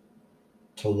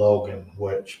to Logan,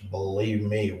 which, believe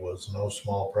me, was no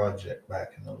small project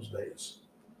back in those days,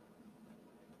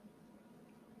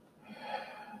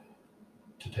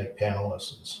 to take piano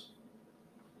lessons.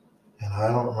 And I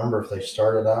don't remember if they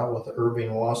started out with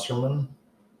Irving Wasserman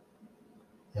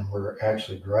and were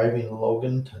actually driving to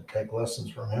Logan to take lessons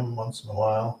from him once in a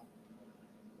while,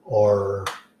 or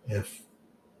if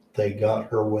they got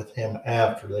her with him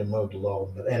after they moved to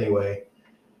Logan. But anyway,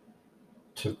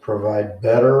 to provide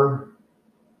better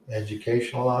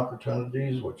educational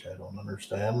opportunities, which I don't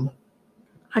understand.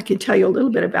 I can tell you a little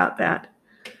bit about that.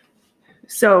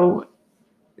 So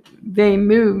they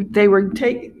moved, they were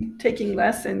taking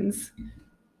lessons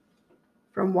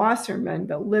from Wasserman,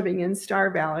 but living in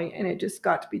Star Valley, and it just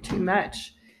got to be too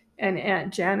much. And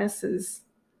Aunt Janice's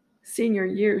senior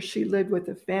year, she lived with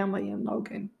a family in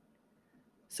Logan,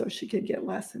 so she could get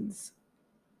lessons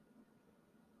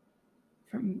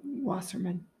from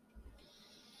Wasserman.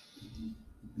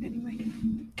 Anyway,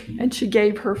 and she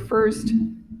gave her first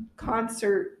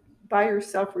concert by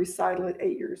herself recital at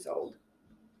 8 years old.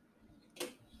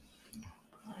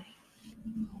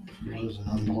 He was an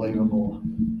unbelievable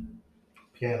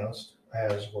pianist,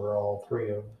 as were all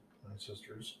three of my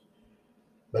sisters.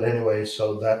 But anyway,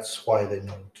 so that's why they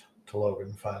moved to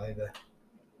Logan finally.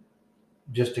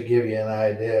 Just to give you an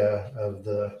idea of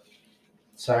the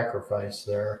sacrifice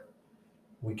there,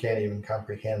 we can't even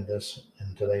comprehend this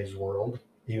in today's world.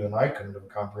 Even I couldn't have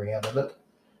comprehended it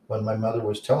when my mother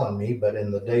was telling me, but in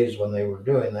the days when they were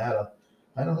doing that,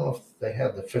 I don't know if they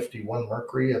had the 51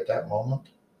 Mercury at that moment.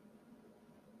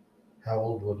 How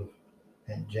old would have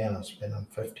Aunt Janice been in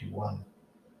 51?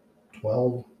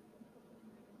 12?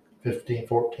 15,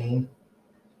 14?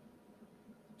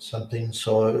 Something.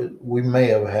 So we may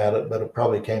have had it, but it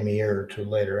probably came a year or two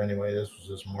later. Anyway, this was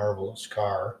this marvelous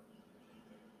car.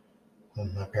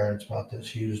 And my parents bought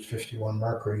this used 51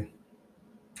 Mercury.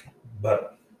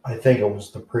 But I think it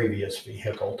was the previous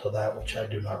vehicle to that, which I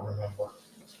do not remember.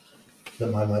 That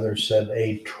my mother said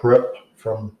a trip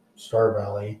from Star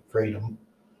Valley, Freedom,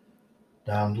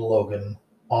 down to Logan,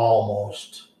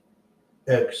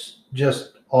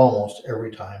 just almost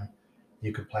every time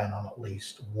you could plan on at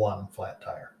least one flat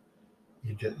tire.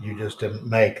 You just didn't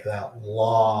make that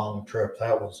long trip.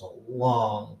 That was a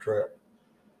long trip.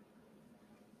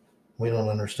 We don't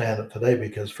understand it today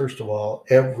because, first of all,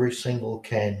 every single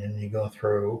canyon you go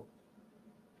through,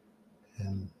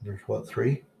 and there's what,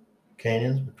 3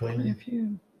 canyons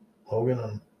between Logan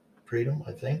and Freedom,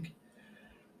 I think.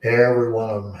 Every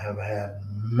one of them have had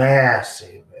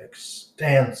massive,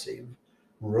 extensive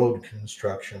road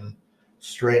construction,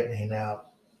 straightening out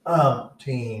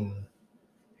umpteen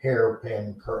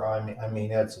hairpin curve. I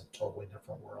mean, it's a totally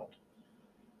different world.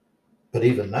 But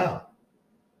even now,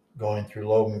 going through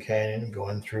Logan Canyon,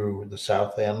 going through the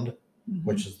south end,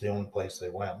 which is the only place they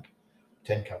went.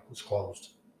 Tin Cup was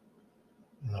closed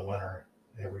in the winter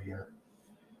every year.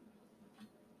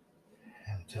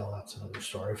 Until that's another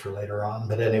story for later on.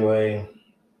 But anyway,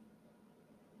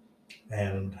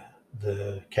 and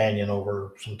the canyon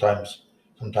over, sometimes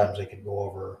they could go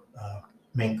over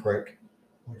Mink Creek,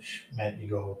 which meant you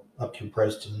go up to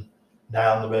Preston,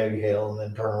 down the big hill, and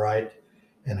then turn right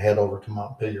and head over to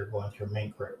Montpelier going through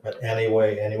Mink Creek. But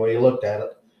anyway you looked at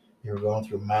it, you were going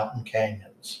through mountain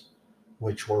canyons,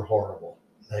 which were horrible.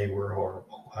 They were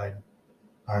horrible. I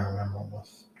remember them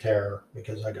with terror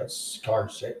because I got car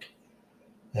sick,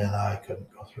 and I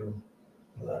couldn't go through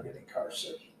without getting car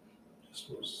sick. It just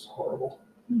was horrible.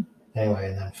 Anyway,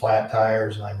 and then flat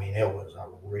tires, and I mean, it was a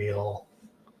real,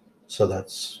 so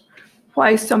that's...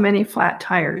 Why so many flat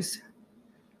tires?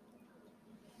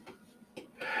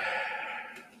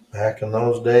 Back in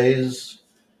those days,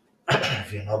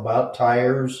 if you know about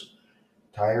tires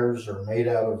are made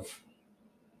out of,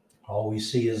 all we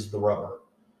see is the rubber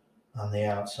on the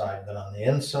outside, but on the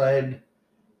inside,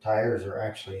 tires are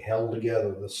actually held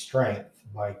together, the strength,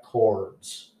 by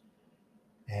cords.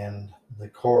 And the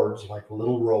cords, like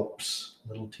little ropes,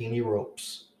 little teeny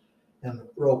ropes. And the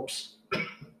ropes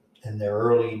in the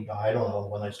early, I don't know,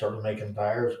 when they started making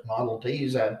tires, Model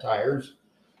Ts had tires.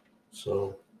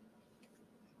 So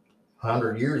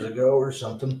 100 years ago or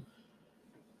something,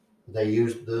 they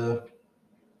used the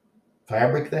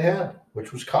fabric they had,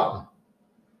 which was cotton.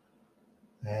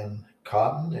 And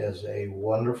cotton is a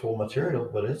wonderful material,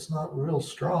 but it's not real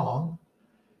strong,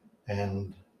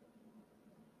 and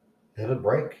it'll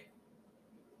break.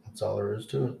 That's all there is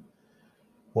to it.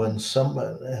 When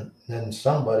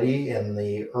somebody in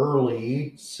the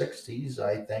early 60s,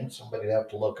 I think, somebody'd have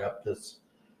to look up this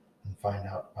and find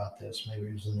out about this. Maybe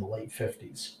it was in the late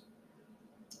 50s.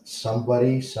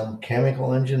 Some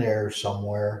chemical engineer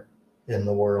somewhere in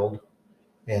the world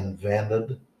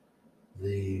invented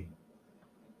the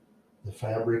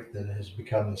fabric that has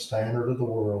become the standard of the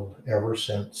world ever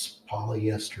since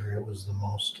polyester. It was the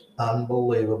most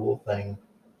unbelievable thing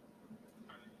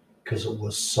because it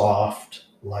was soft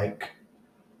like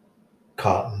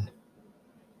cotton,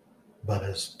 but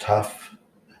as tough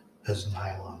as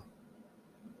nylon.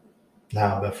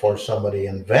 Now, before somebody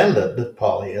invented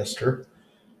polyester,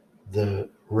 the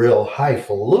real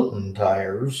highfalutin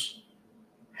tires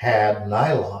had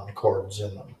nylon cords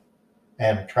in them,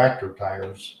 and tractor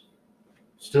tires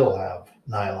still have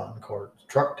nylon cords.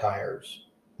 Truck tires,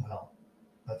 well,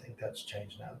 I think that's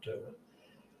changed now too. But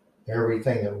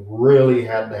everything that really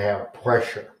had to have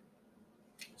pressure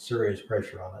serious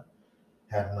pressure on it,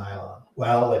 had nylon.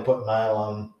 Well, they put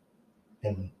nylon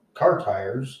in car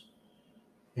tires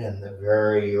in the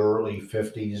very early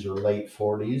 50s or late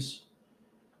 40s.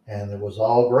 And it was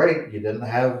all great. You didn't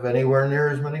have anywhere near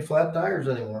as many flat tires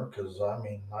anymore because, I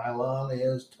mean, nylon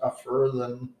is tougher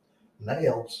than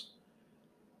nails.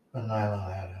 But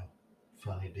nylon had a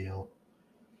funny deal.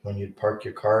 When you'd park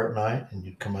your car at night and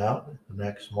you'd come out the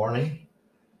next morning,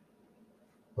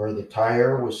 where the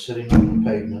tire was sitting on the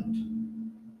pavement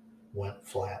went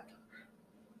flat.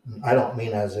 I don't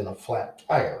mean as in a flat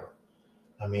tire.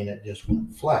 I mean it just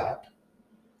went flat.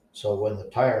 So when the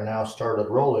tire now started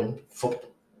rolling, foot,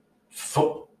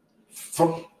 foot,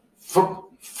 foot, foot,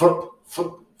 foot,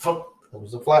 foot, foot. It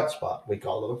was a flat spot. We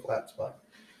called it a flat spot.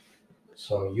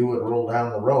 So you would roll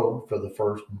down the road for the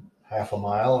first half a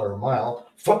mile or a mile,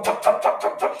 foot, foot, foot, foot,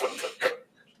 foot, foot, foot,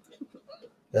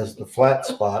 as the flat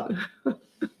spot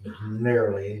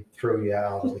nearly threw you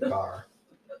out of the car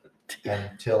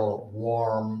until it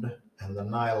warmed and the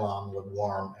nylon would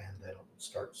warm and then it would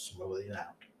start smoothing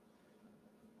out.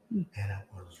 And it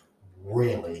was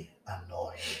really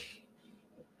annoying.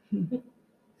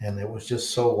 And it was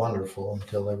just so wonderful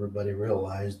until everybody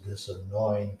realized this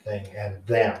annoying thing. And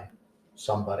then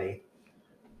somebody,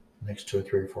 next 2 or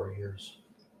 3 or 4 years,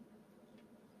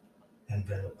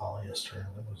 invented polyester.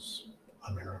 And it was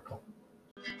a miracle.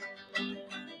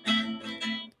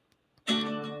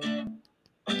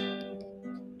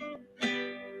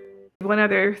 One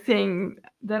other thing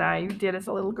that I did as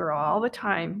a little girl all the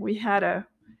time, we had a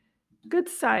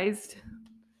good-sized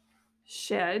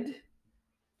shed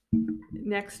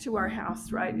next to our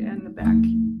house, right in the back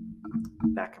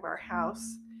of our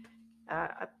house.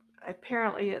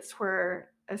 Apparently, it's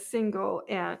where a single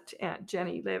Aunt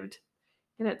Jenny, lived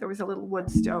in it. There was a little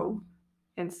wood stove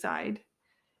inside,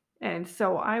 and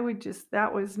so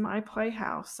that was my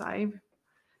playhouse. I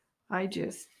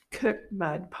just cooked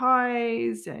mud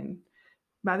pies, and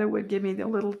Mother would give me the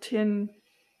little tin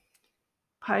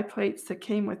pie plates that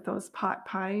came with those pot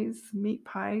pies, meat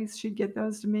pies. She'd get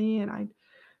those to me, and I'd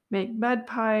make mud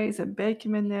pies and bake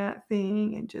them in that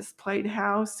thing and just played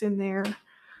house in there.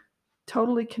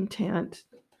 Totally content.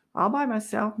 All by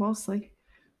myself mostly.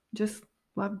 Just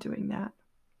loved doing that.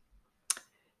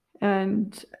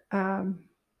 And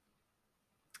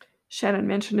Shannon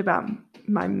mentioned about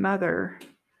my mother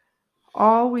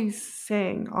always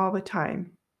sang all the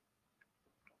time.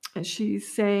 And she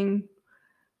sang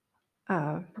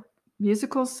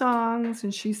musical songs,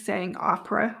 and she sang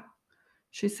opera.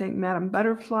 She sang Madame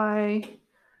Butterfly.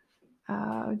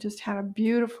 Just had a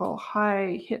beautiful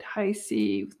high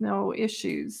C with no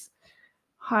issues,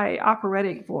 high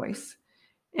operatic voice.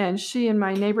 And she and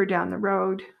my neighbor down the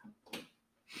road,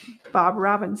 Bob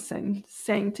Robinson,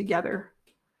 sang together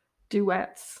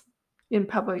duets in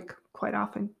public quite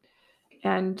often.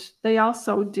 And they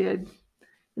also did,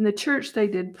 in the church, they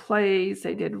did plays,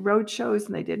 they did road shows,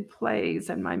 and they did plays.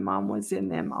 And my mom was in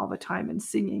them all the time and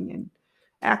singing and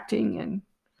acting and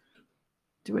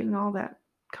doing all that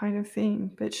kind of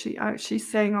thing. But she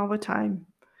sang all the time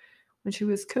when she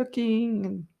was cooking.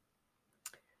 And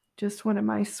just one of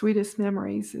my sweetest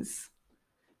memories is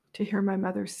to hear my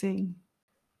mother sing.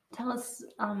 Tell us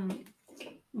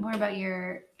more about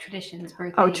your traditions,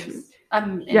 birthdays.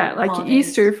 Yeah, like holidays.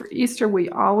 Easter. For Easter, we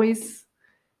always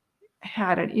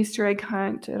had an Easter egg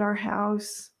hunt at our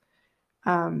house.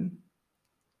 Aunt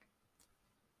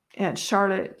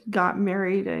Charlotte got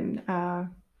married and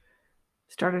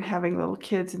started having little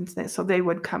kids, and so they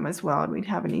would come as well, and we'd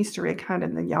have an Easter egg hunt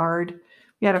in the yard.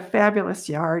 We had a fabulous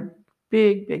yard,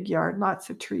 big yard, lots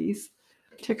of trees,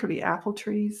 particularly apple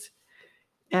trees,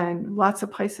 and lots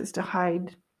of places to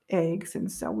hide eggs,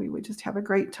 and so we would just have a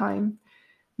great time.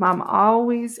 Mom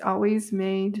always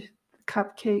made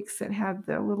cupcakes that had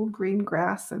the little green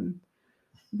grass and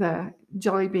the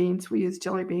jelly beans. We used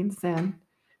jelly beans then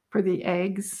for the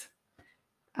eggs.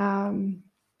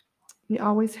 We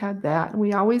always had that. And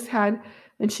we always had,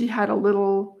 and she had a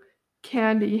little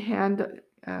candy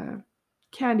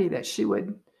that she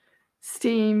would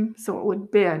steam so it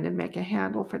would bend and make a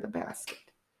handle for the basket.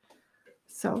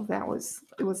 So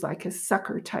it was like a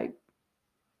sucker type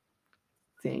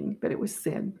thing, but it was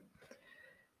thin.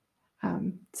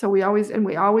 So we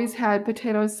always had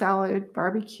potato salad,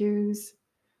 barbecues.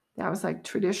 That was like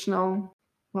traditional,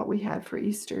 what we had for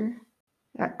Easter.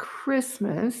 At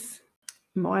Christmas,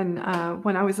 when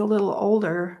I was a little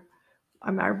older,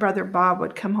 my brother Bob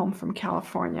would come home from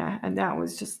California, and that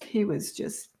was he was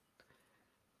the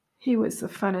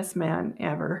funnest man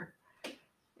ever.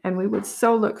 And we would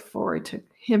so look forward to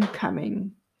him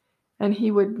coming. And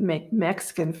he would make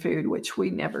Mexican food, which we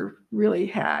never really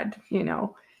had,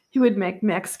 he would make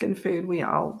Mexican food. We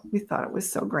thought it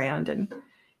was so grand, and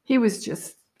he was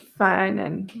just fun.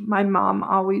 And my mom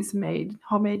always made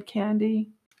homemade candy,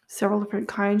 several different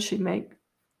kinds. She'd make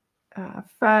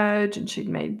fudge, and she'd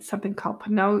made something called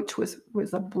pinoche,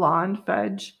 was a blonde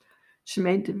fudge. She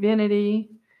made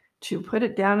divinity. She would put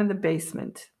it down in the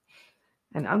basement,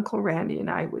 and Uncle Randy and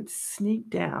I would sneak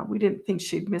down. We didn't think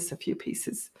she'd miss a few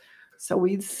pieces, so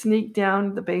we'd sneak down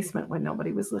to the basement when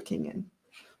nobody was looking and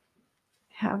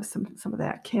have some of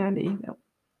that candy that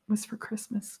was for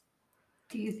Christmas.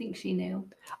 Do you think she knew?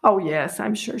 Oh, yes,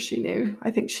 I'm sure she knew. I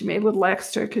think she made a little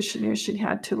extra because she knew she'd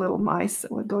had 2 little mice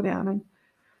that would go down and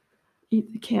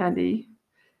eat the candy.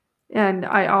 And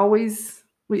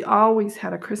we always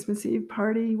had a Christmas Eve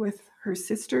party with her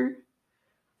sister,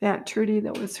 Aunt Trudy,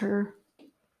 that was her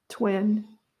twin.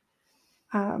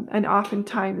 And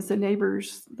oftentimes the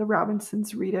neighbors, the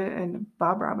Robinsons, Rita and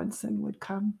Bob Robinson, would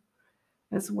come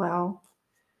as well.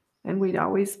 And we'd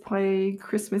always play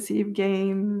Christmas Eve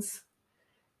games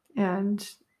and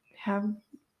have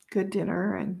good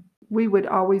dinner. And we would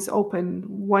always open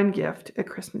one gift at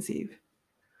Christmas Eve.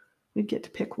 We'd get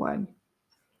to pick one.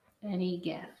 Any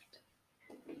gift?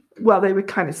 Well, they would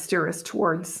kind of steer us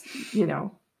towards,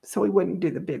 so we wouldn't do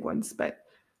the big ones, but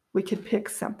we could pick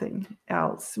something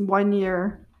else. One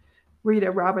year,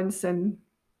 Rita Robinson,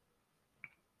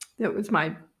 that was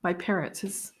my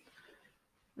parents'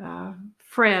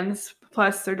 friends,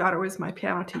 plus their daughter was my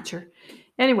piano teacher.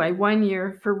 Anyway, one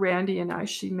year for Randy and I,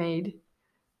 she made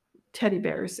teddy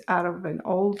bears out of an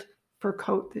old fur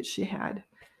coat that she had.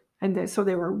 And so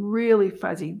they were really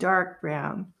fuzzy, dark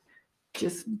brown,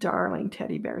 just darling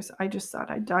teddy bears. I just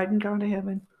thought I died and gone to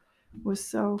heaven. It was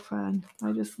so fun.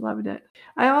 I just loved it.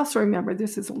 I also remember,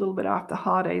 this is a little bit off the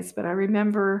holidays, but I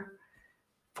remember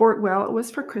it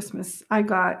was for Christmas. I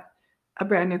got a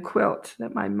brand new quilt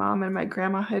that my mom and my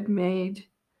grandma had made.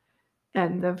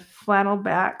 And the flannel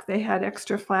back, they had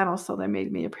extra flannel, so they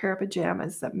made me a pair of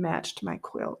pajamas that matched my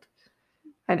quilt.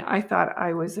 And I thought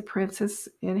I was a princess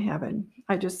in heaven.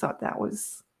 I just thought that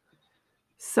was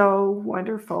so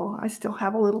wonderful. I still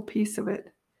have a little piece of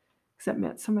it because that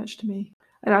meant so much to me.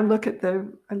 And I look at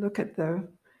the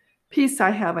piece I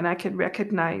have, and I could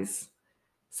recognize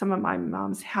some of my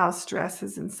mom's house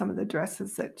dresses and some of the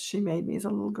dresses that she made me as a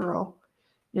little girl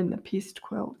in the pieced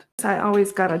quilt. I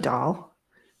always got a doll.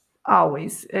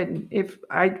 Always. And if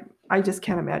I just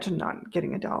can't imagine not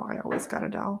getting a doll. I always got a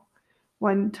doll.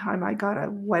 One time I got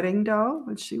a wedding doll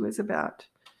when she was about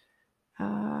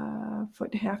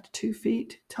 1.5 to 2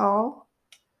 feet tall,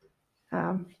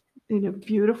 in a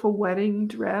beautiful wedding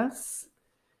dress,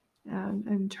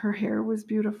 and her hair was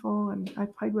beautiful, and I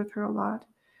played with her a lot.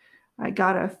 I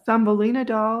got a Thumbelina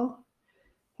doll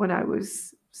when I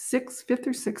was 5th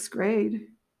or 6th grade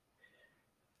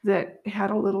that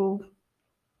had a little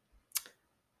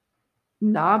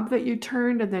knob that you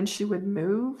turned, and then she would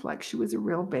move like she was a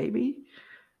real baby.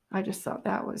 I just thought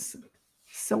that was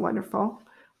so wonderful.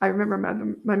 I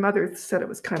remember my mother said it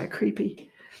was kind of creepy,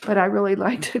 but I really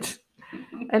liked it.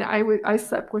 And I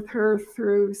slept with her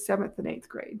through 7th and 8th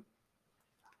grade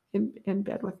in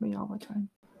bed with me all the time.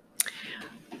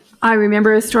 I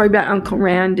remember a story about Uncle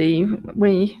Randy.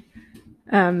 We,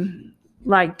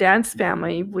 like Dad's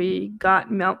family, we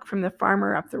got milk from the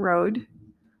farmer up the road.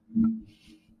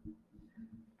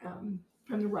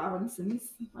 From the Robinsons,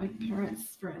 my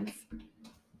parents' friends.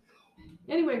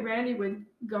 Anyway, Randy would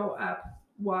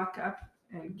walk up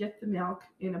and get the milk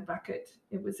in a bucket.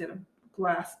 It was in a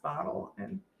glass bottle,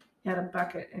 and he had a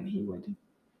bucket, and he would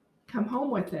come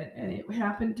home with it. And it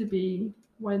happened to be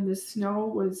when the snow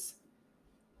was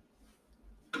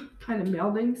kind of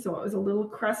melting, so it was a little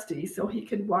crusty, so he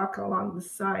could walk along the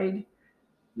side,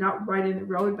 not right in the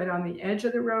road, but on the edge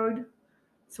of the road.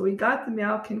 So he got the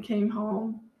milk and came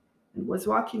home and was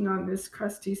walking on this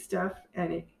crusty stuff,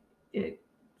 and it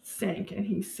sank, and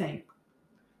he sank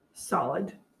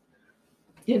solid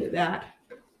into that.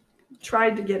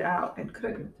 Tried to get out and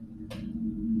couldn't.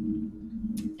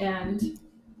 And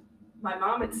my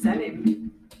mom had sent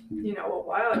him, a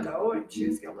while ago, and she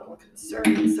was getting a little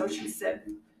concerned. So she said,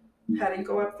 Patty,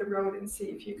 go up the road and see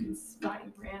if you can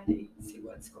find Randy, see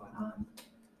what's going on.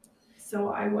 So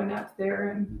I went up there,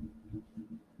 and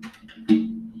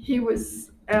he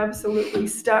was absolutely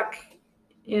stuck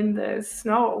in the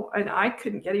snow, and I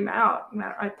couldn't get him out.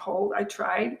 I pulled, I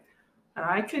tried, and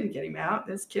I couldn't get him out.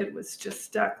 This kid was just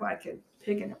stuck like a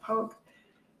pig in a poke.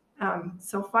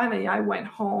 So finally I went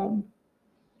home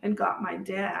and got my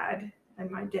dad, and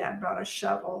my dad brought a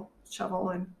shovel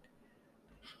and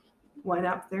went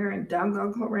up there and dug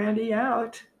Uncle Randy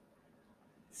out.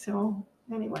 So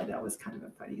anyway, that was kind of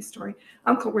a funny story.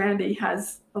 Uncle Randy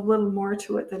has a little more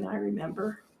to it than I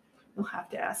remember. You'll have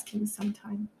to ask him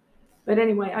sometime. But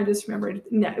anyway, I just remember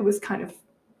it was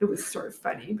sort of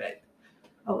funny, but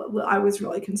I was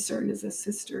really concerned as a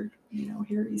sister.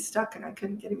 Here he's stuck and I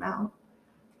couldn't get him out.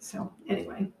 So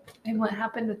anyway. And what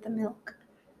happened with the milk?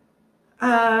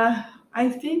 I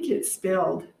think it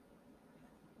spilled.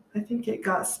 I think it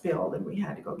got spilled and we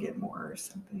had to go get more or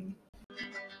something.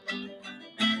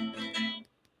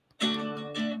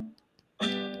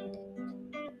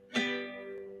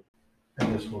 I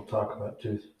guess we'll talk about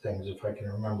two things if I can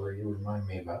remember. You remind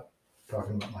me about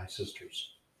talking about my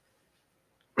sisters.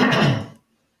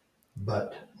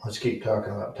 But let's keep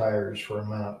talking about tires for a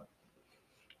minute.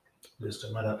 Just a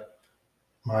minute.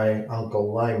 My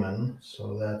Uncle Lyman,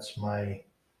 so that's my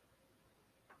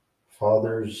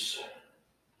father's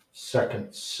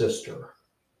second sister,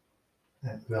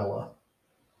 Aunt Bella.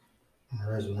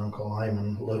 Her husband, Uncle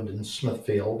Lyman, lived in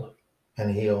Smithfield,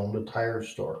 and he owned a tire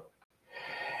store.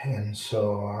 And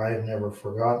so I've never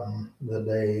forgotten the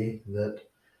day that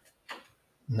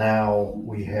now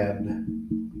we had,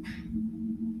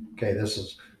 okay, this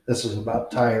is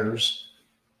about tires,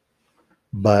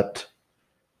 but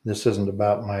this isn't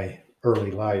about my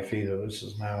early life either. This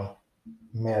is now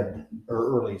mid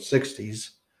or early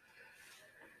 60s.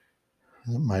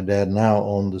 My dad now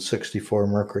owned the 64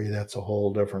 Mercury. That's a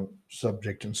whole different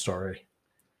subject and story.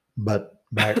 But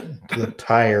back to the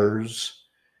tires,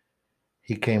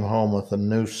 he came home with a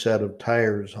new set of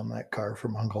tires on that car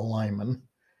from Uncle Lyman.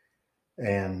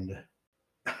 And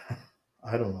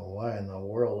I don't know why in the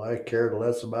world I cared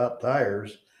less about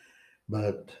tires,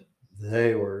 but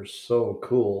they were so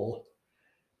cool.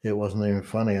 It wasn't even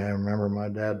funny. I remember my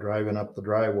dad driving up the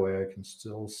driveway. I can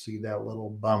still see that little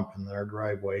bump in their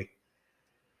driveway.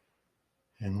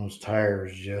 And those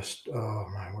tires just, oh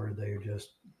my word, they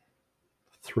just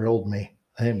thrilled me.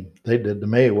 They did to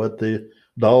me what the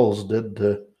dolls did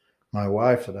to my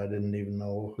wife that I didn't even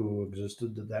know who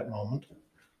existed at that moment.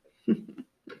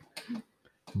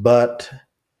 But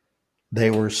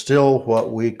they were still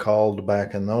what we called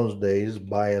back in those days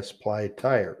bias ply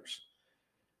tires.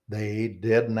 They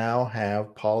did now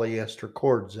have polyester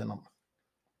cords in them.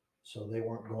 So they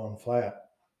weren't going flat.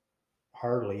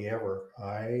 Hardly ever.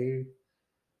 I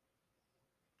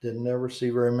didn't ever see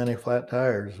very many flat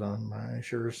tires. I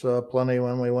sure saw plenty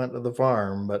when we went to the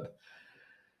farm, but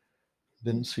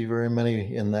didn't see very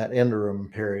many in that interim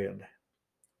period.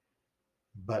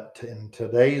 But in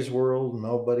today's world,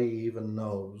 nobody even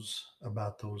knows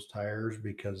about those tires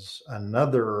because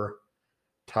another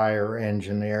tire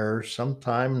engineer,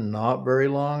 sometime not very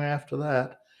long after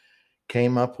that,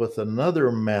 came up with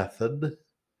another method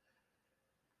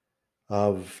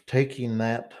of taking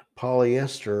that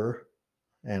polyester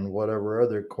and whatever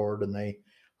other cord, and they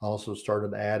also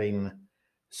started adding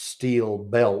steel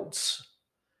belts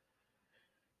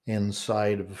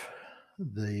inside of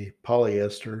the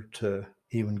polyester to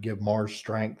even give more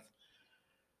strength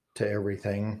to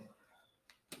everything.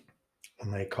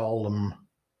 And they called them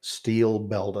steel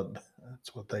belted.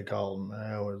 That's what they called them.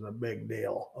 That was a big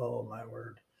deal. Oh my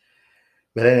word.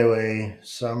 But anyway,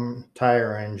 some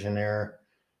tire engineer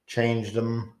changed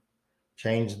them,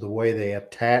 changed the way they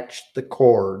attached the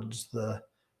cords, the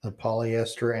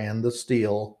polyester and the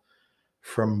steel,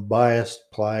 from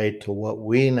biased ply to what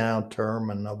we now term,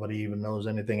 and nobody even knows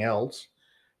anything else,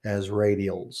 as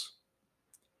radials.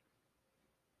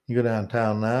 You go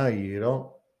downtown now, you don't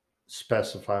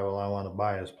specify, well, I want a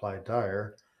bias ply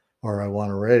tire or I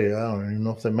want a radial. I don't even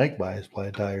know if they make bias ply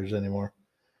tires anymore.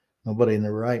 Nobody in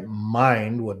their right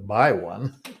mind would buy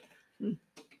one.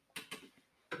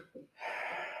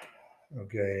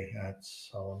 Okay,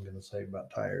 that's all I'm going to say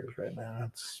about tires right now.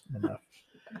 That's enough.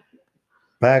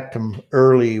 Back to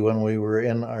early when we were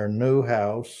in our new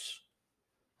house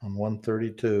on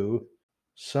 132,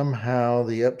 somehow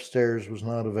the upstairs was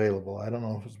not available. I don't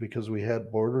know if it's because we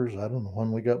had boarders. I don't know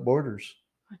when we got boarders.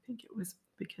 I think it was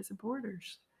because of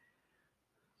boarders.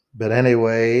 But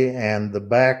anyway, and the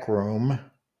back room,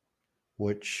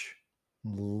 which a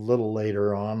little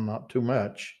later on, not too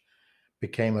much,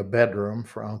 became a bedroom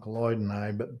for Uncle Lloyd and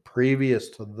I. But previous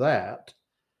to that,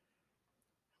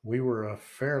 we were a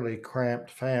fairly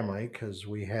cramped family because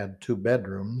we had 2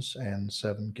 bedrooms and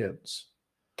 7 kids.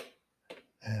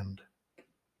 And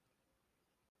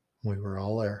we were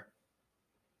all there.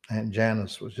 Aunt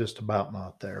Janice was just about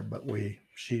not there, but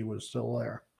she was still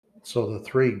there. So the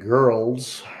 3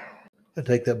 girls, I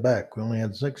take that back. We only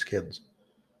had 6 kids.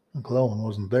 Uncle Owen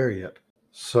wasn't there yet.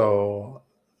 So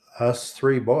us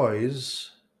 3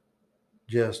 boys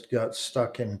just got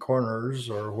stuck in corners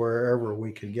or wherever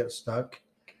we could get stuck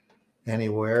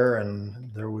anywhere,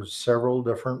 and there was several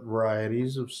different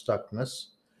varieties of stuckness.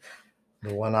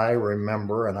 The one I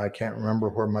remember, and I can't remember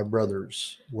where my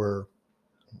brothers were.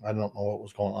 I don't know what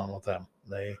was going on with them.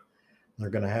 They're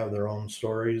going to have their own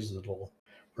stories that'll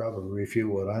probably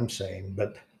refute what I'm saying.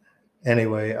 But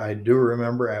anyway, I do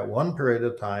remember at one period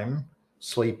of time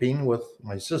sleeping with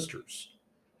my sisters,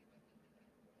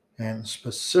 and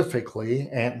specifically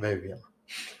Aunt Vivian.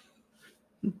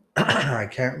 I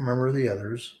can't remember the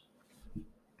others,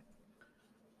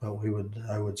 but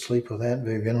I would sleep with Aunt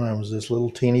Vivian when I was this little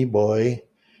teeny boy,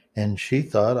 and she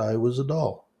thought I was a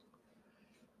doll.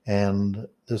 And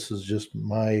this is just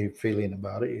my feeling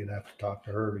about it. You'd have to talk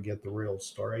to her to get the real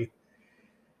story.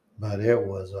 But it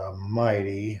was a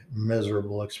mighty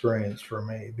miserable experience for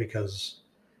me, because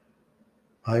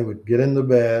I would get into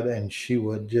bed and she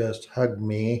would just hug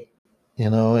me,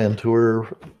 into her.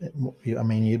 I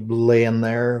mean, you'd be laying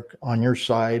there on your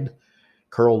side,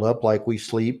 curled up like we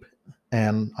sleep,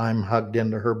 and I'm hugged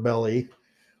into her belly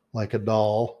like a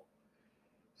doll.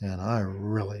 And I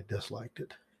really disliked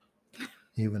it,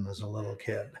 even as a little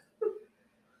kid.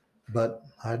 But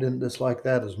I didn't dislike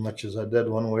that as much as I did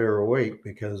when we were awake,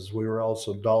 because we were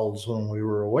also dolls when we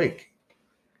were awake.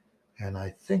 And I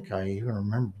think I even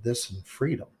remember this in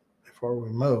Freedom, before we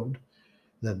moved,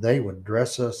 that they would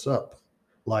dress us up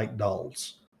like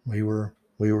dolls. We were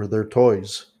their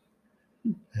toys.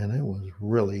 And it was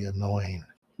really annoying.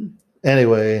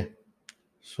 Anyway,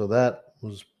 so that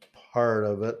was part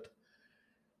of it.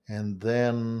 And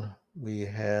then we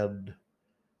had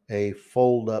a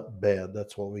fold-up bed,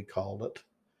 that's what we called it,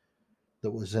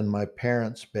 that was in my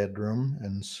parents' bedroom.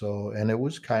 And it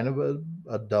was kind of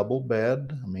a double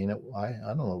bed. I mean, I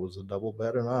don't know if it was a double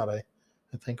bed or not. I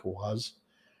think it was.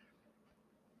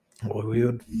 Well, we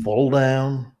would fold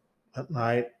down at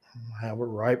night, have it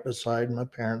right beside my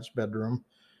parents' bedroom.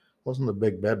 It wasn't a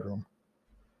big bedroom.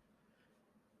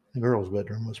 The girls'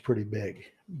 bedroom was pretty big,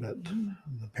 but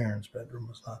the parents' bedroom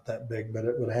was not that big, but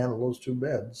it would handle those two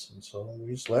beds. And so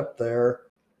we slept there.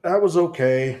 That was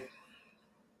okay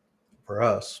for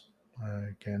us. I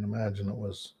can't imagine it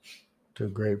was too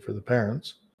great for the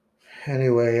parents.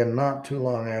 Anyway, and not too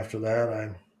long after that,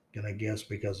 I'm going to guess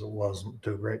because it wasn't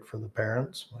too great for the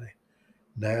parents, my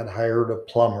dad hired a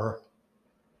plumber.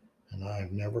 And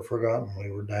I've never forgotten,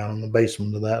 we were down in the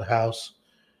basement of that house,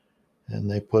 and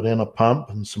they put in a pump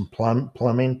and some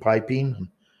plumbing, piping,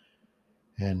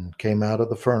 and came out of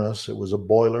the furnace. It was a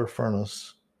boiler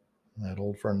furnace. That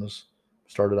old furnace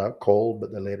started out coal,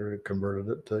 but they later converted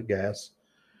it to gas,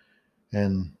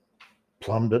 and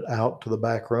plumbed it out to the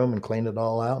back room and cleaned it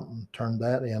all out and turned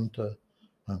that into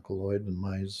Uncle Lloyd and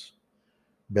my's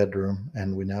bedroom.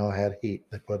 And we now had heat.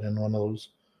 They put in one of those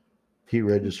heat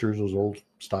registers, those old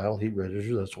style heat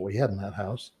registers. That's what we had in that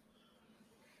house.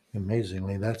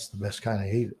 Amazingly, that's the best kind of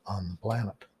heat on the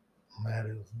planet. That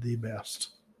is the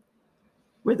best.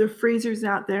 Were there freezers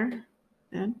out there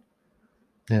then?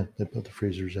 Yeah, they put the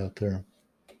freezers out there.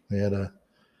 We had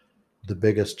the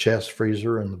biggest chest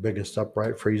freezer and the biggest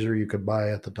upright freezer you could buy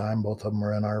at the time. Both of them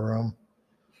were in our room.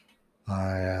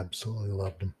 I absolutely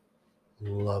loved them.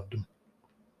 Loved them.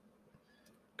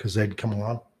 Because they'd come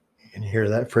on and you hear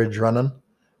that fridge running.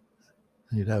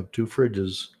 And you'd have two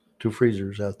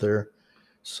freezers out there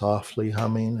softly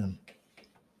humming. And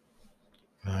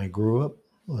I grew up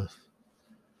with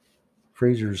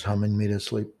freezers humming me to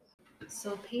sleep.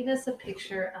 So paint us a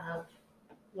picture of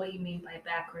what you mean by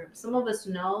back room. Some of us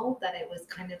know that it was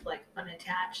kind of like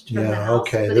unattached from the house.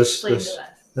 Okay. But explain to us.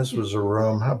 This was a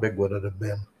room. How big would it have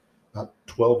been? About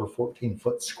 12 or 14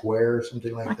 foot square,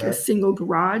 something like that. Like a single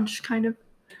garage, kind of?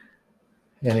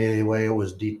 Anyway, it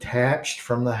was detached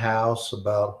from the house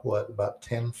about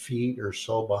 10 feet or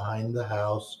so behind the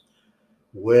house,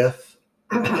 with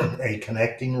a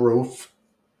connecting roof.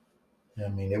 I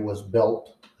mean, it was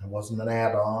built. It wasn't an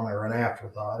add-on or an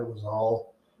afterthought. It was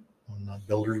all, when the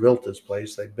builders built this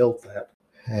place, they built that.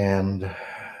 And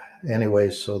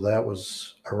anyway, so that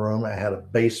was a room. It had a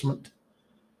basement.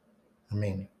 I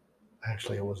mean,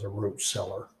 actually, it was a root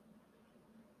cellar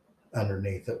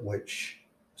underneath it, which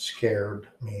scared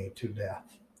me to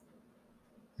death.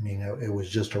 I mean, it was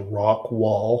just a rock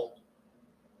wall.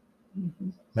 Mm-hmm.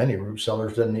 Many root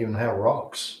cellars didn't even have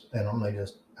rocks in them. They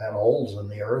just had holes in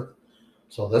the earth.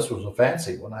 So this was a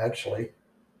fancy one, actually.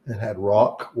 It had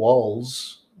rock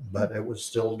walls, but it was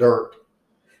still dirt,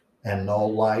 and no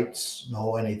lights,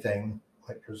 no anything,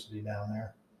 electricity down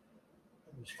there.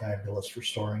 It was fabulous for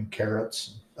storing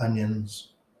carrots,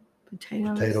 onions,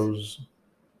 potatoes,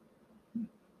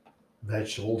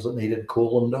 vegetables that needed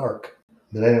cool and dark.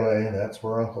 But anyway, that's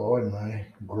where Uncle Lloyd and I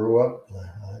grew up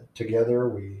together.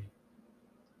 We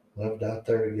lived out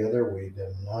there together. We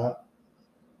did not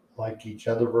like each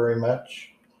other very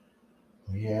much.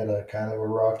 We had a kind of a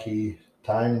rocky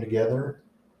time together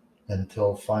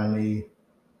until finally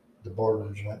the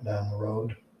borders went down the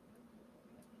road,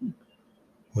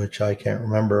 which I can't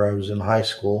remember. I was in high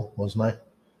school, wasn't I?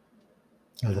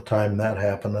 At the time that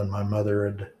happened, and my mother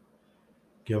had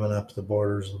given up the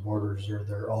borders. The borders are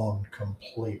their own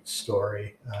complete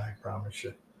story, I promise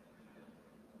you.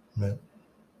 But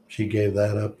she gave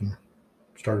that up and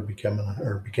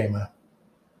became a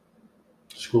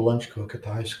school lunch cook at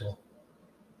the high school,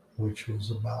 which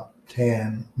was about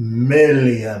 10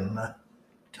 million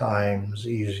times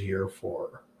easier for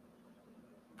her.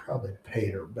 Probably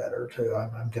paid her better too.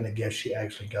 I'm going to guess she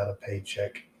actually got a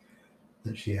paycheck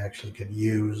that she actually could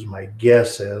use. My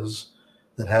guess is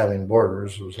that having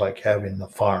borders was like having the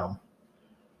farm.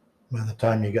 By the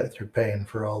time you got through paying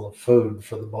for all the food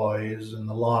for the boys and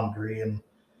the laundry and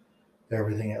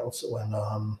everything else that went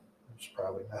on, there's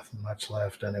probably nothing much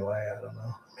left anyway. I don't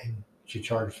know. I mean, she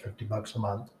charged $50 a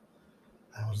month.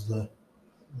 That was the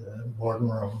board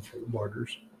and room for the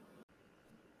borders.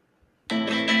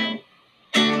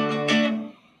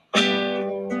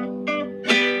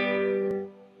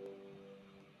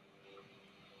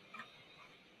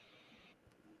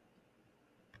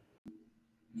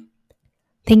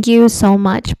 Thank you so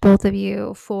much, both of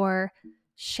you, for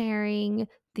sharing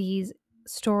these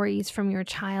stories from your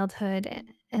childhood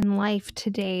and life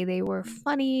today. They were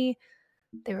funny,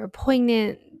 they were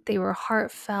poignant, they were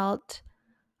heartfelt.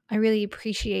 I really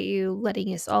appreciate you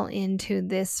letting us all into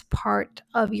this part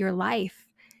of your life,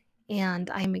 and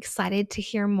I'm excited to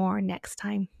hear more next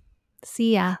time.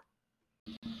 See ya.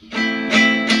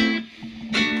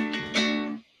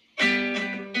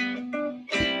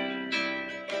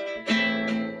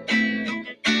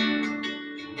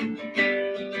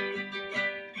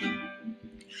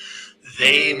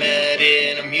 They met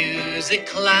in a music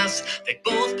class, they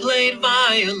both played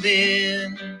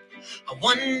violin.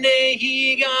 One day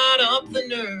he got up the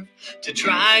nerve to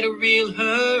try to reel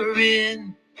her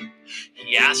in.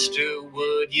 He asked her,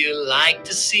 would you like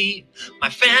to see my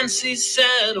fancy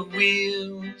set of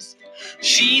wheels?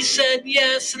 She said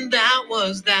yes, and that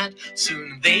was that.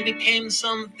 Soon they became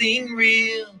something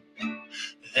real.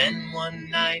 Then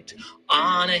one night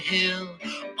on a hill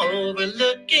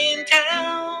overlooking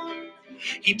town,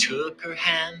 he took her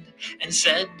hand and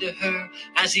said to her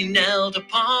as he knelt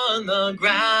upon the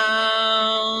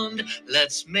ground,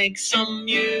 let's make some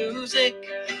music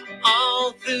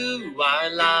all through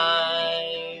our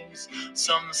lives.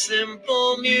 Some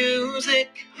simple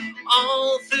music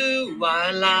all through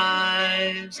our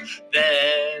lives.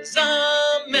 There's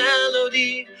a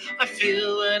melody I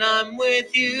feel when I'm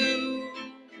with you.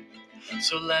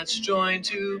 So let's join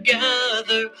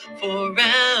together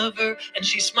forever. And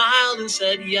she smiled and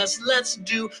said, yes, let's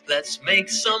make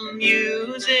some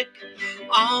music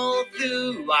all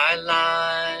through our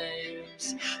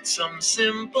lives. Some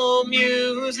simple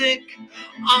music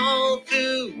all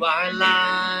through our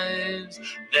lives.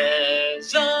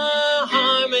 There's a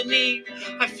harmony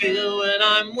I feel when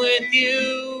I'm with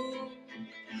you.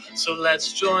 So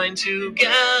let's join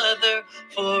together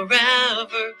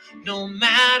forever, no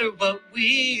matter what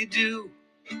we do.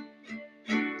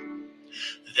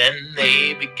 Then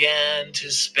they began to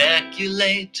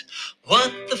speculate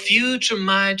what the future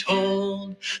might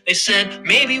hold. They said,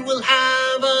 maybe we'll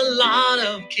have a lot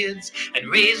of kids and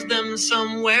raise them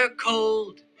somewhere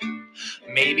cold.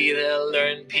 Maybe they'll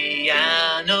learn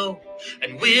piano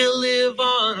and we'll live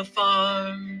on a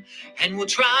farm. And we'll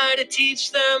try to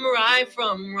teach them right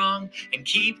from wrong and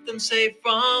keep them safe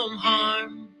from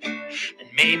harm. And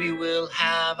maybe we'll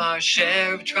have our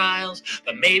share of trials,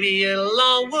 but maybe it'll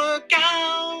all work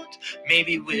out.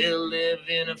 Maybe we'll live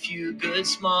in a few good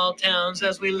small towns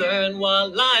as we learn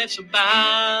what life's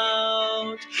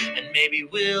about. And maybe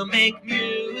we'll make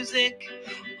music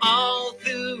all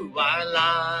through our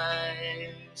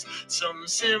lives. Some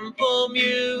simple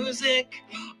music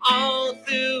all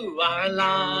through our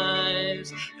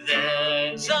lives.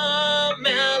 There's a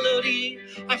melody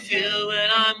I feel when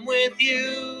I'm with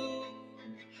you.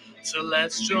 So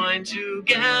let's join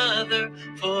together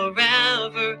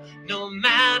forever, no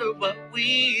matter what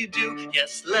we do.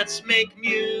 Yes, let's make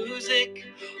music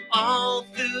all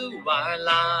through our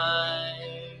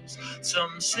lives.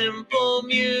 Some simple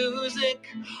music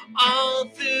all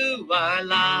through our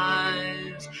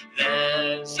lives.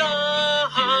 There's a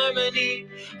harmony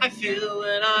I feel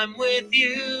when I'm with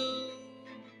you.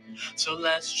 So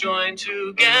let's join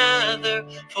together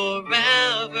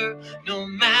forever, no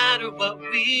matter what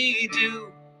we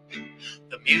do.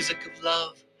 The music of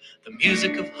love, the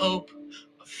music of hope,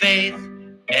 of faith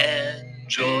and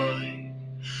joy.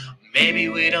 Maybe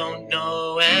we don't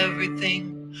know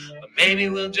everything, but maybe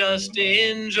we'll just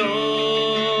enjoy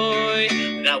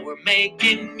that we're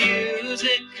making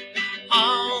music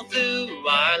all through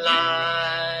our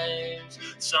lives.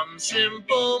 Some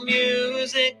simple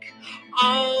music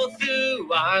all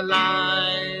through our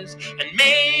lives. And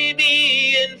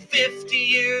maybe in 50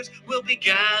 years we'll be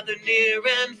gathered near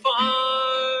and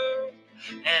far,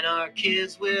 and our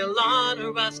kids will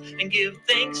honor us and give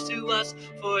thanks to us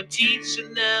for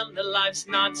teaching them that life's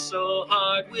not so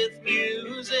hard with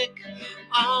music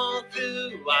all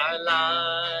through our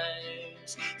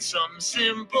lives. Some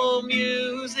simple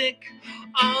music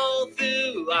all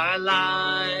through our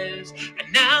lives.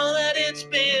 And now that it's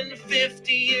been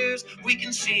 50 years, we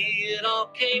can see it all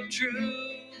came true.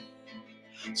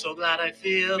 So glad I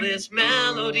feel this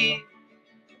melody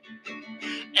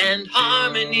and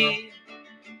harmony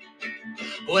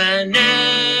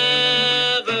whenever